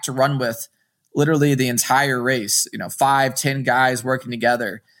pack to run with literally the entire race, 5-10 guys working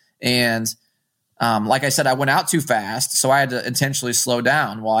together. And like I said, I went out too fast, so I had to intentionally slow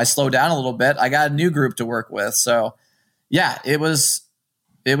down. While I slowed down a little bit, I got a new group to work with. So yeah, it was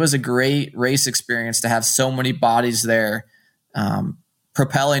a great race experience to have so many bodies there,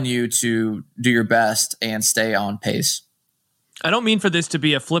 propelling you to do your best and stay on pace. I don't mean for this to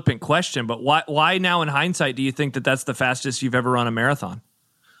be a flippant question, but why now in hindsight do you think that that's the fastest you've ever run a marathon?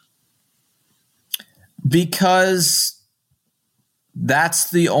 Because that's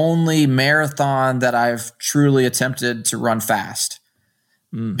the only marathon that I've truly attempted to run fast.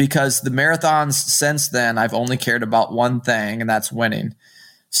 Because the marathons since then, I've only cared about one thing, and that's winning.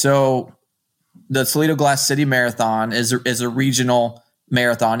 So the Toledo Glass City Marathon is a regional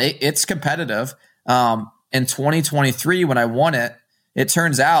marathon. It's competitive. In 2023, when I won it, it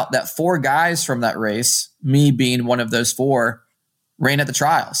turns out that 4 guys from that race, me being one of those 4, ran at the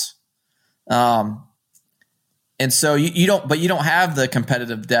trials. And so you don't have the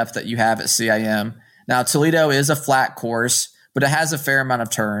competitive depth that you have at CIM. Now, Toledo is a flat course, but it has a fair amount of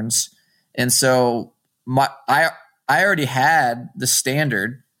turns. And so I already had the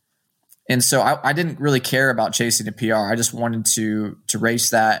standard. And so I didn't really care about chasing a PR. I just wanted to race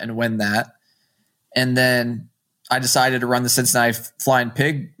that and win that. And then I decided to run the Cincinnati Flying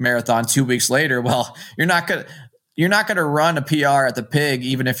Pig Marathon 2 weeks later. Well, you're not gonna run a PR at the Pig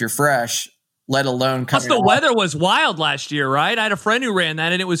even if you're fresh, let alone Plus, coming the off. weather was wild last year, right? I had a friend who ran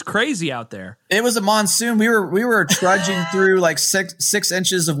that, and it was crazy out there. It was a monsoon. We were trudging through like six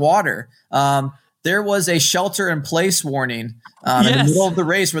inches of water. There was a shelter in place warning in the middle of the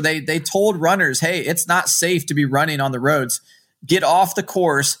race where they told runners, "Hey, it's not safe to be running on the roads. Get off the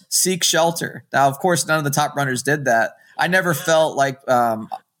course. Seek shelter." Now, of course, none of the top runners did that. I never felt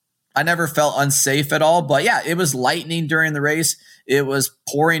unsafe at all. But yeah, it was lightning during the race. It was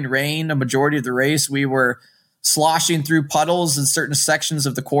pouring rain a majority of the race. We were sloshing through puddles in certain sections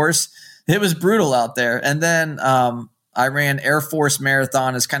of the course. It was brutal out there. And then I ran Air Force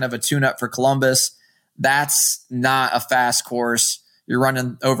Marathon as kind of a tune-up for Columbus. That's not a fast course. You're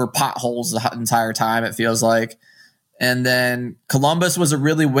running over potholes the entire time, it feels like. And then Columbus was a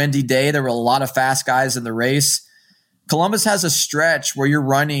really windy day. There were a lot of fast guys in the race. Columbus has a stretch where you're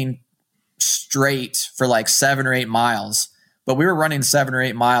running straight for like 7 or 8 miles. But we were running 7 or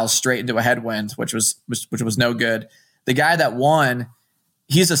 8 miles straight into a headwind, which was no good. The guy that won,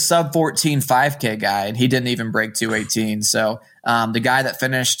 he's a sub 14 5K guy, and he didn't even break 2:18. So the guy that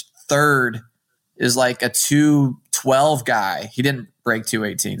finished third is like a 2:12 guy. He didn't break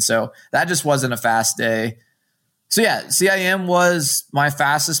 2:18. So that just wasn't a fast day. So yeah, CIM was my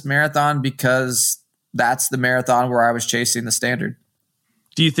fastest marathon because that's the marathon where I was chasing the standard.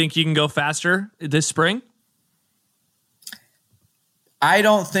 Do you think you can go faster this spring? I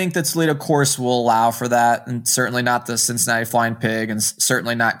don't think the Toledo course will allow for that, and certainly not the Cincinnati Flying Pig, and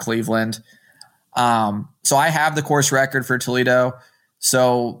certainly not Cleveland. So I have the course record for Toledo.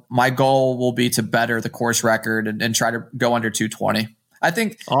 So my goal will be to better the course record and try to go under 2:20. I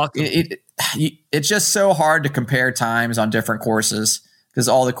think awesome. It's just so hard to compare times on different courses because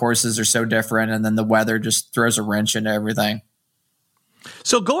all the courses are so different, and then the weather just throws a wrench into everything.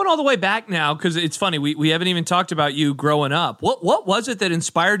 So going all the way back now, because it's funny, we haven't even talked about you growing up. What was it that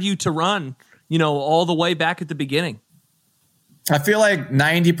inspired you to run, all the way back at the beginning? I feel like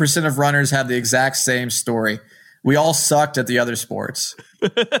 90% of runners have the exact same story. We all sucked at the other sports.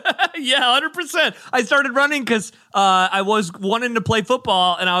 Yeah, 100%. I started running because I was wanting to play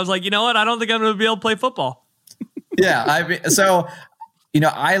football, and I was like, you know what? I don't think I'm going to be able to play football. Yeah,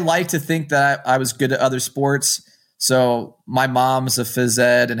 I like to think that I was good at other sports. So my mom's a phys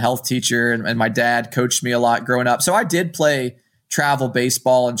ed and health teacher, and my dad coached me a lot growing up. So I did play travel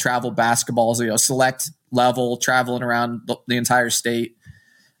baseball and travel basketball, select level, traveling around the entire state.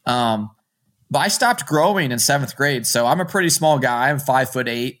 But I stopped growing in 7th grade. So I'm a pretty small guy. I'm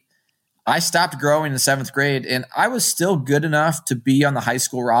 5'8". I stopped growing in 7th grade, and I was still good enough to be on the high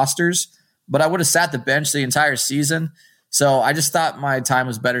school rosters, but I would have sat the bench the entire season. So I just thought my time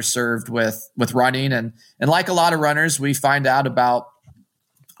was better served with running. And like a lot of runners, we find out about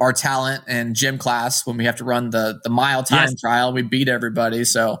our talent in gym class when we have to run the mile time trial. We beat everybody.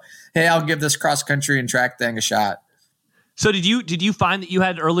 So, hey, I'll give this cross country and track thing a shot. So did you find that you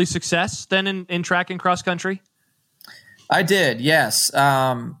had early success then in track and cross country? I did, yes.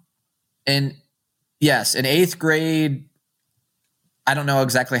 In 8th grade, I don't know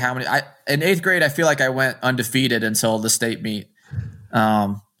exactly how many. In 8th grade, I feel like I went undefeated until the state meet.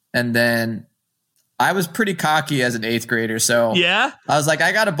 And then I was pretty cocky as an 8th grader. So yeah, I was like,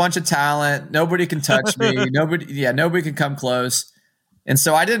 I got a bunch of talent. Nobody can touch me. Nobody can come close. And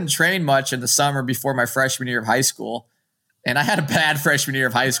so I didn't train much in the summer before my freshman year of high school. And I had a bad freshman year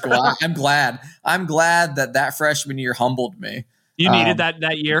of high school. I'm glad that freshman year humbled me. You needed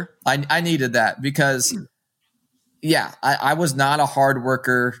that year? I needed that because yeah, I was not a hard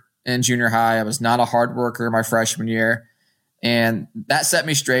worker in junior high. I was not a hard worker my freshman year. And that set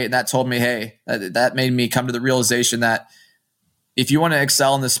me straight. And that told me, hey, that made me come to the realization that if you want to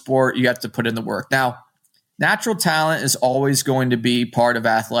excel in the sport, you have to put in the work. Now, natural talent is always going to be part of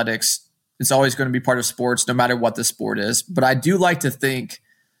athletics. It's always going to be part of sports, no matter what the sport is. But I do like to think,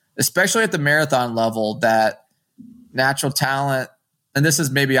 especially at the marathon level, that natural talent, and this is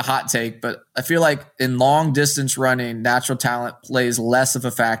maybe a hot take, but I feel like in long distance running, natural talent plays less of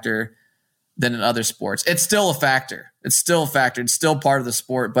a factor than in other sports. It's still a factor. It's still part of the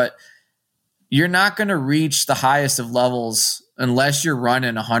sport, but you're not going to reach the highest of levels unless you're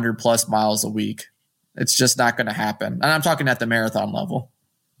running 100 plus miles a week. It's just not going to happen. And I'm talking at the marathon level.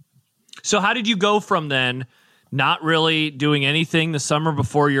 So how did you go from then not really doing anything the summer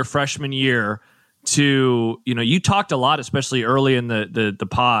before your freshman year to, you talked a lot, especially early in the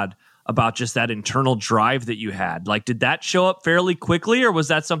pod, about just that internal drive that you had. Like, did that show up fairly quickly, or was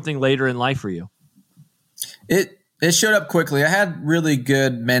that something later in life for you? It showed up quickly. I had really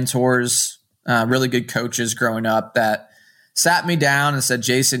good mentors, really good coaches growing up that sat me down and said,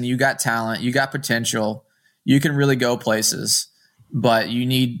 Jason, you got talent, you got potential, you can really go places. but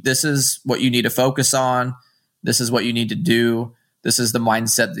this is what you need to focus on. This is what you need to do. This is the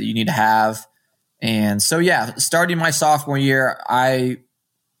mindset that you need to have. And so, yeah, starting my sophomore year, I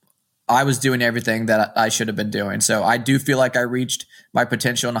was doing everything that I should have been doing. So I do feel like I reached my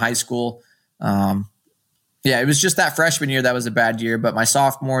potential in high school. It was just that freshman year that was a bad year, but my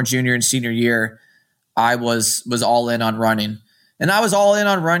sophomore, junior, and senior year, I was all in on running. And I was all in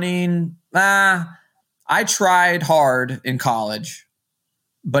on running. I tried hard in college,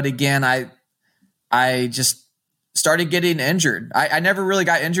 but again, I just started getting injured. I never really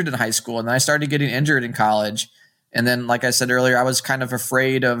got injured in high school, and then I started getting injured in college. And then, like I said earlier, I was kind of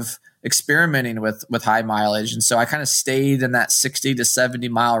afraid of experimenting with high mileage. And so I kind of stayed in that 60 to 70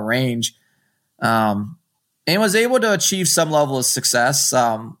 mile range, and was able to achieve some level of success.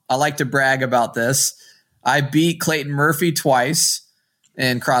 I like to brag about this. I beat Clayton Murphy twice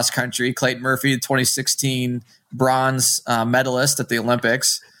in cross country. Clayton Murphy, 2016 bronze medalist at the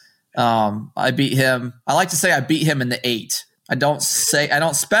Olympics. I beat him. I like to say I beat him in the 8. I don't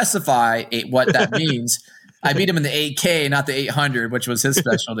specify what that means. I beat him in the 8K, not the 800, which was his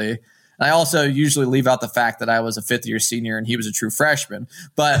specialty. And I also usually leave out the fact that I was a 5th year senior and he was a true freshman,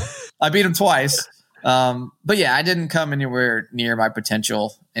 but I beat him twice. But yeah, I didn't come anywhere near my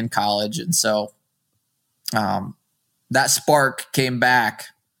potential in college. And so, that spark came back,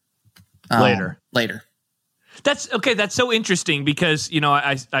 later. That's okay. That's so interesting because,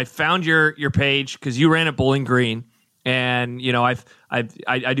 I found your page because you ran at Bowling Green, and,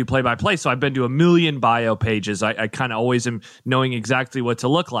 I do play by play. So I've been to a million bio pages. I kind of always am knowing exactly what to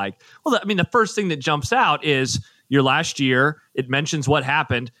look like. Well, the first thing that jumps out is your last year. It mentions what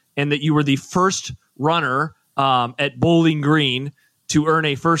happened and that you were the first runner at Bowling Green to earn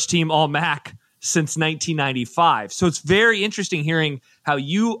a first team All-MAC since 1995. So it's very interesting hearing how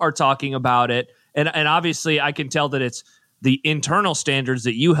you are talking about it. And obviously I can tell that it's the internal standards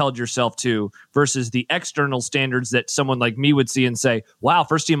that you held yourself to versus the external standards that someone like me would see and say, wow,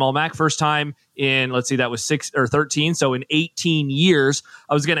 first team All-MAC, first time in, let's see, that was 6 or 13. So in 18 years,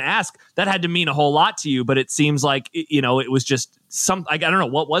 I was going to ask, that had to mean a whole lot to you, but it seems like, it was just I don't know.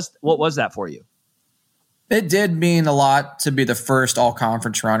 What was that for you? It did mean a lot to be the first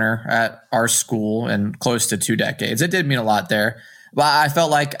all-conference runner at our school in close to 2 decades. It did mean a lot there. But I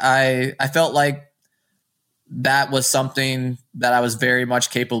felt like that was something that I was very much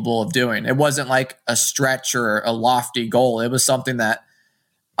capable of doing. It wasn't like a stretch or a lofty goal. It was something that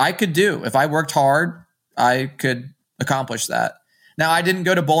I could do. If I worked hard, I could accomplish that. Now, I didn't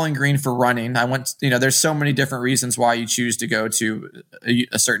go to Bowling Green for running. I went, there's so many different reasons why you choose to go to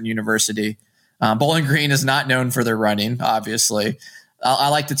a certain university. Bowling Green is not known for their running, obviously. I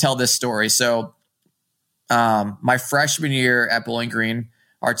like to tell this story. So my freshman year at Bowling Green,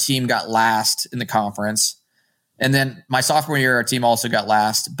 our team got last in the conference. And then my sophomore year, our team also got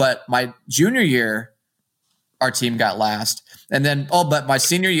last. But my junior year, our team got last. And then, but my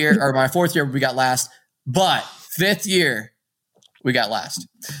senior year or my 4th year, we got last. But 5th year, we got last.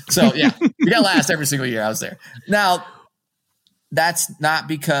 So, yeah, we got last every single year I was there. Now, that's not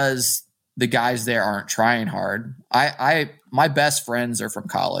because the guys there aren't trying hard. My best friends are from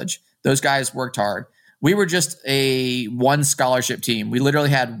college. Those guys worked hard. We were just a one scholarship team. We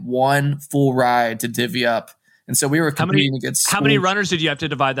literally had one full ride to divvy up. And so we were competing against schools. How many runners did you have to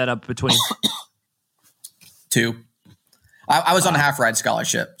divide that up between? 2. I was on a half ride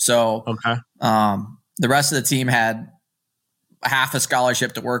scholarship. So okay. The rest of the team had half a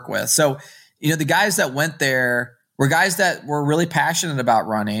scholarship to work with. So, the guys that went there were guys that were really passionate about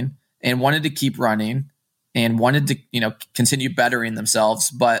running and wanted to keep running and wanted to, continue bettering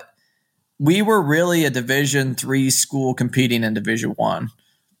themselves. But we were really a Division III school competing in Division I.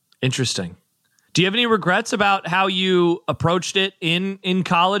 Interesting. Do you have any regrets about how you approached it in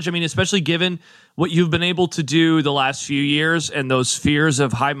college? I mean, especially given what you've been able to do the last few years and those fears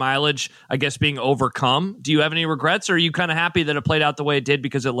of high mileage, I guess, being overcome. Do you have any regrets, or are you kind of happy that it played out the way it did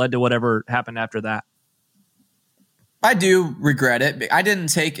because it led to whatever happened after that? I do regret it. I didn't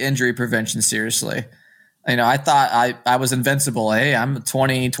take injury prevention seriously. I thought I was invincible. Hey, I'm a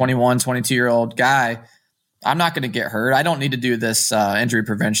 20, 21, 22-year-old guy. I'm not going to get hurt. I don't need to do this injury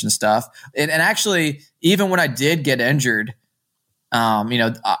prevention stuff. And actually, even when I did get injured,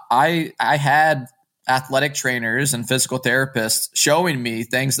 I had athletic trainers and physical therapists showing me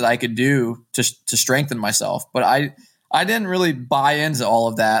things that I could do to strengthen myself. But I didn't really buy into all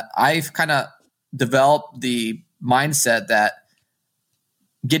of that. I've kind of developed the mindset that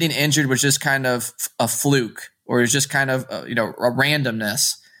getting injured was just kind of a fluke, or it was just kind of a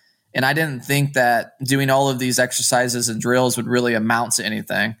randomness. And I didn't think that doing all of these exercises and drills would really amount to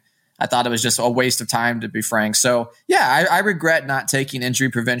anything. I thought it was just a waste of time, to be frank. So yeah, I regret not taking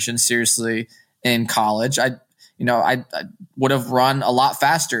injury prevention seriously in college. I would have run a lot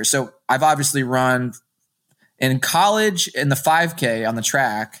faster. So I've obviously run in college in the 5K on the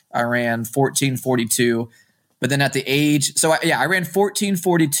track. I ran 14:42, but then at the age, I ran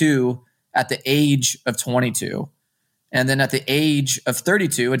 14:42 at the age of 22. And then at the age of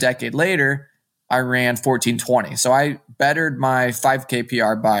 32, a decade later, I ran 14:20. So I bettered my 5K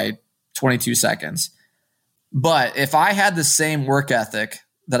PR by 22 seconds. But if I had the same work ethic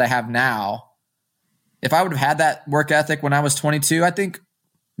that I have now, if I would have had that work ethic when I was 22, I think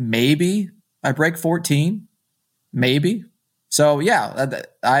maybe I break 14, maybe. So yeah,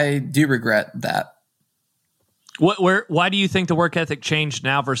 I do regret that. Why do you think the work ethic changed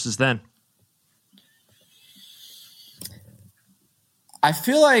now versus then? I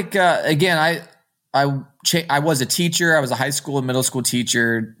feel like, again, I was a teacher. I was a high school and middle school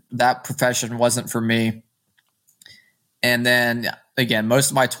teacher. That profession wasn't for me. And then again,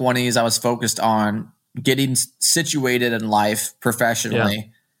 most of my 20s, I was focused on getting situated in life professionally.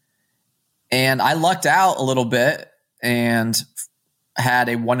 Yeah. And I lucked out a little bit and had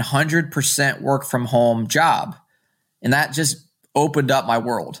a 100% work from home job. And that just opened up my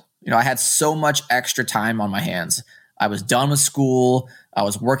world. I had so much extra time on my hands. I was done with school. I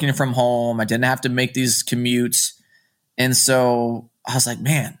was working from home. I didn't have to make these commutes. And so I was like,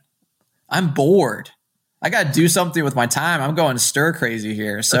 man, I'm bored. I got to do something with my time. I'm going stir crazy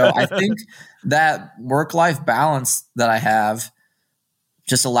here. So I think that work-life balance that I have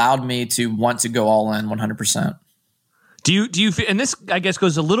just allowed me to want to go all in 100%. Do you feel, and this I guess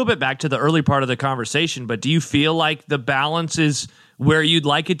goes a little bit back to the early part of the conversation, but do you feel like the balance is where you'd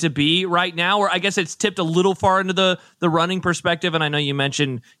like it to be right now? Or I guess it's tipped a little far into the running perspective. And I know you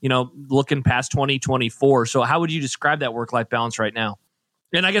mentioned, looking past 2024. So how would you describe that work-life balance right now?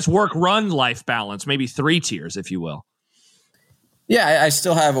 And I guess work-run life balance, maybe 3 tiers, if you will. Yeah, I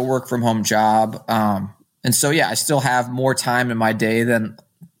still have a work from home job. And so, yeah, I still have more time in my day than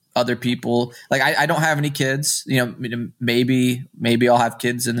other people. Like I don't have any kids, maybe I'll have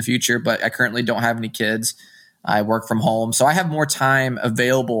kids in the future, but I currently don't have any kids. I work from home. So I have more time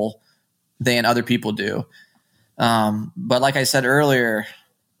available than other people do. But like I said earlier,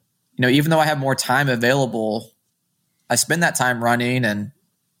 even though I have more time available, I spend that time running and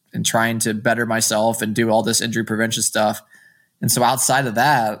trying to better myself and do all this injury prevention stuff. And so outside of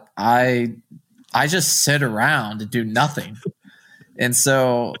that, I just sit around and do nothing. And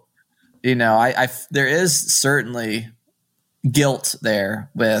so, there is certainly guilt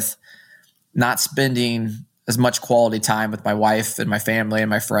there with not spending as much quality time with my wife and my family and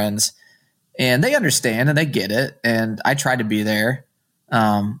my friends. And they understand and they get it. And I try to be there.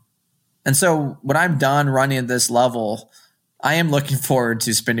 And so when I'm done running at this level, I am looking forward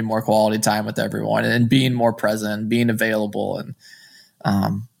to spending more quality time with everyone and being more present, being available. And,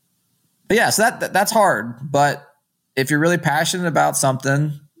 but yeah, so that's hard. But if you're really passionate about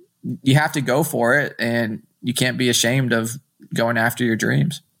something, you have to go for it, and you can't be ashamed of going after your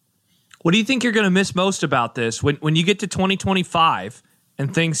dreams. What do you think you're going to miss most about this when you get to 2025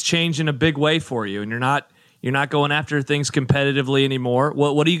 and things change in a big way for you, and you're not going after things competitively anymore?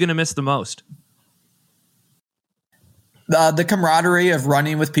 What are you going to miss the most? The camaraderie of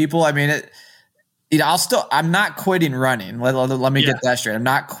running with people. I mean, I'm not quitting running. Let me get that straight. I'm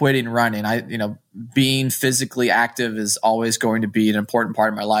not quitting running. Being physically active is always going to be an important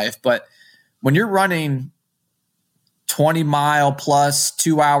part of my life. But when you're running 20-mile plus,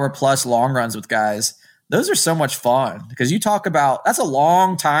 2-hour plus long runs with guys, those are so much fun because you talk about, that's a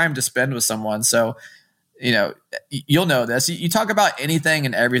long time to spend with someone. So, you'll know this. You talk about anything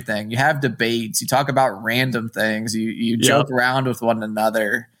and everything. You have debates. You talk about random things. You joke around with one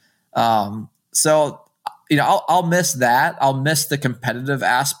another. So, I'll miss that. I'll miss the competitive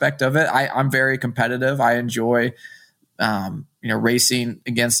aspect of it. I'm very competitive. I enjoy, racing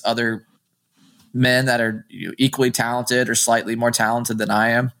against other men that are equally talented or slightly more talented than I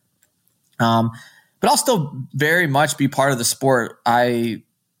am. But I'll still very much be part of the sport. I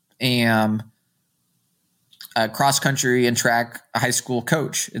am a cross country and track high school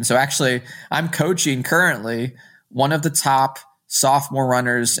coach. And so actually I'm coaching currently one of the top sophomore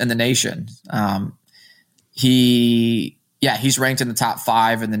runners in the nation. He's ranked in the top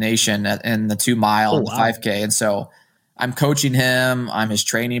 5 in the nation in the 2-mile and the 5K. And so I'm coaching him. I'm his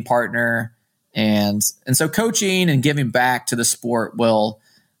training partner. And so coaching and giving back to the sport will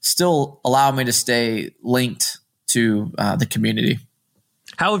still allow me to stay linked to the community.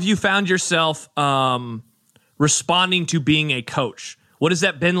 How have you found yourself responding to being a coach? What has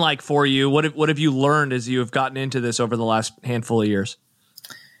that been like for you? What have you learned as you have gotten into this over the last handful of years?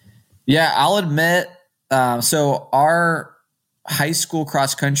 Yeah, I'll admit. So our high school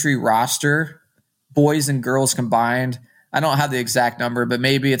cross country roster, boys and girls combined, I don't have the exact number, but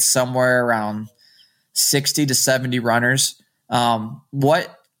maybe it's somewhere around 60 to 70 runners.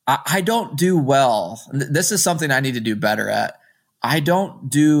 What I don't do well, this is something I need to do better at. I don't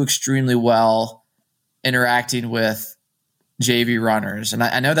do extremely well interacting with JV runners. And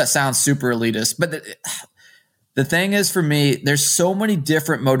I know that sounds super elitist, but the thing is, for me, there's so many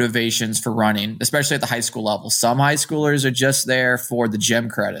different motivations for running, especially at the high school level. Some high schoolers are just there for the gym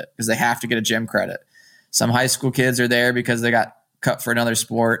credit because they have to get a gym credit. Some high school kids are there because they got cut for another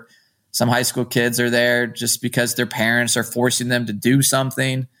sport. Some high school kids are there just because their parents are forcing them to do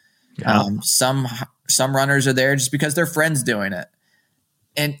something. Yeah. Some runners are there just because their friends doing it.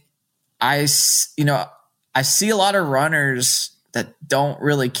 And I see a lot of runners that don't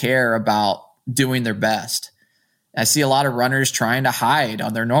really care about doing their best. I see a lot of runners trying to hide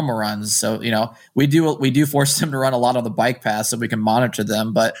on their normal runs. So, we do force them to run a lot on the bike path so we can monitor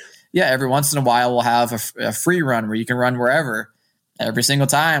them. But yeah, every once in a while we'll have a free run where you can run wherever. Every single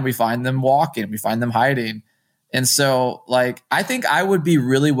time we find them walking, we find them hiding. And so I think I would be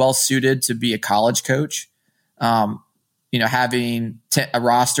really well suited to be a college coach. Having a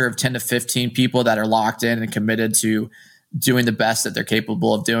roster of 10 to 15 people that are locked in and committed to doing the best that they're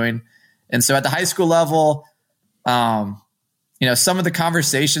capable of doing. And so at the high school level, some of the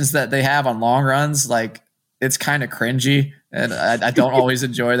conversations that they have on long runs, it's kind of cringy, and I don't always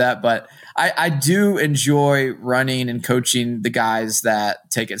enjoy that, but I do enjoy running and coaching the guys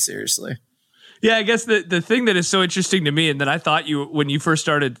that take it seriously. Yeah, I guess the thing that is so interesting to me, and that I thought when you first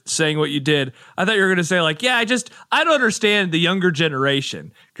started saying what you did, I thought you were going to say I don't understand the younger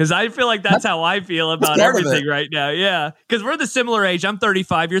generation, because I feel like that's how I feel about everything right now. Yeah, because we're the similar age. I'm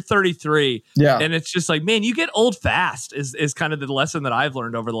 35, you're 33. Yeah, and it's just man, you get old fast is kind of the lesson that I've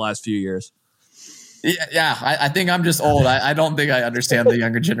learned over the last few years. Yeah, I think I'm just old. I don't think I understand the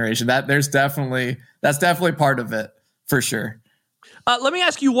younger generation. That's definitely part of it for sure. Let me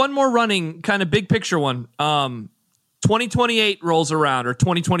ask you one more running kind of big picture one. 2028 rolls around, or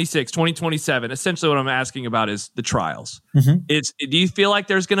 2026, 2027. Essentially what I'm asking about is the trials. Mm-hmm. Do you feel like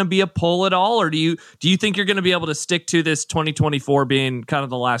there's going to be a pull at all, or do you think you're going to be able to stick to this 2024 being kind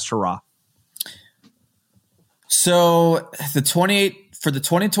of the last hurrah? So for the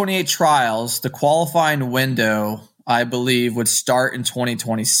 2028 trials, the qualifying window, I believe, would start in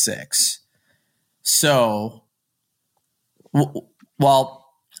 2026. So, well,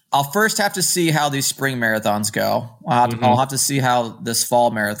 I'll first have to see how these spring marathons go. I'll have to see how this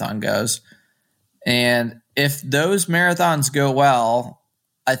fall marathon goes. And if those marathons go well,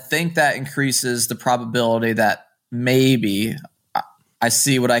 I think that increases the probability that maybe I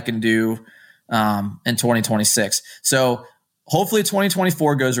see what I can do in 2026. So hopefully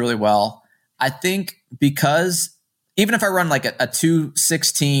 2024 goes really well. I think because even if I run a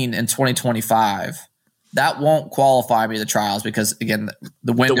 2:16 in 2025, that won't qualify me to the trials because, again,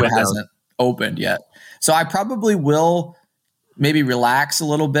 the window hasn't opened yet. So I probably will maybe relax a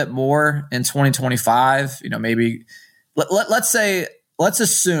little bit more in 2025. Maybe let's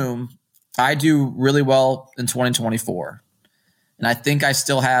assume I do really well in 2024, and I think I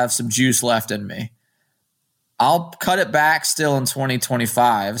still have some juice left in me. I'll cut it back still in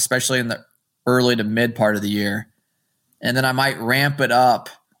 2025, especially in the early to mid part of the year. And then I might ramp it up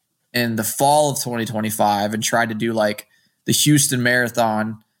in the fall of 2025 and try to do the Houston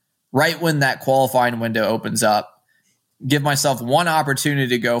Marathon right when that qualifying window opens up. Give myself one opportunity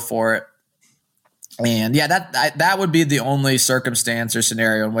to go for it. And yeah, that would be the only circumstance or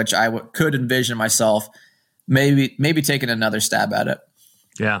scenario in which I could envision myself maybe taking another stab at it.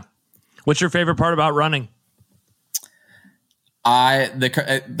 Yeah. What's your favorite part about running?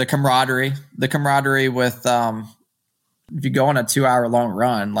 The camaraderie with if you go on a 2-hour long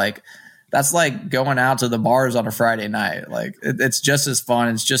run, that's like going out to the bars on a Friday night. It's just as fun.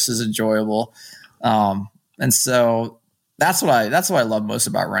 It's just as enjoyable. And so that's what I love most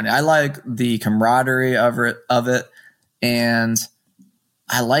about running. I like the camaraderie of it. And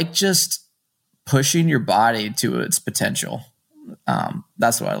I like just pushing your body to its potential.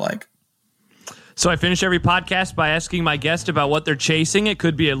 That's what I like. So I finish every podcast by asking my guest about what they're chasing. It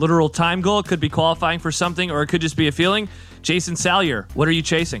could be a literal time goal. It could be qualifying for something, or it could just be a feeling. Jason Salyer, what are you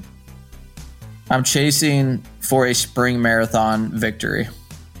chasing? I'm chasing for a spring marathon victory.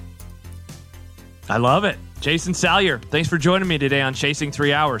 I love it. Jason Salyer, thanks for joining me today on Chasing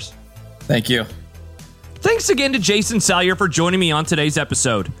 3 Hours. Thank you. Thanks again to Jason Salyer for joining me on today's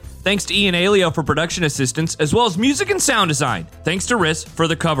episode. Thanks to Ian Alio for production assistance, as well as music and sound design. Thanks to Riss for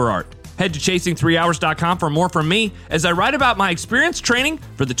the cover art. Head to chasing3hours.com for more from me as I write about my experience training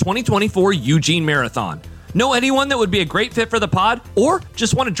for the 2024 Eugene Marathon. Know anyone that would be a great fit for the pod, or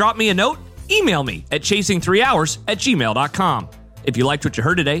just want to drop me a note? Email me at chasing3hours@gmail.com. If you liked what you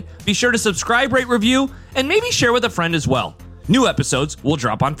heard today, be sure to subscribe, rate, review, and maybe share with a friend as well. New episodes will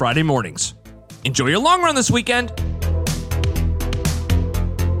drop on Friday mornings. Enjoy your long run this weekend.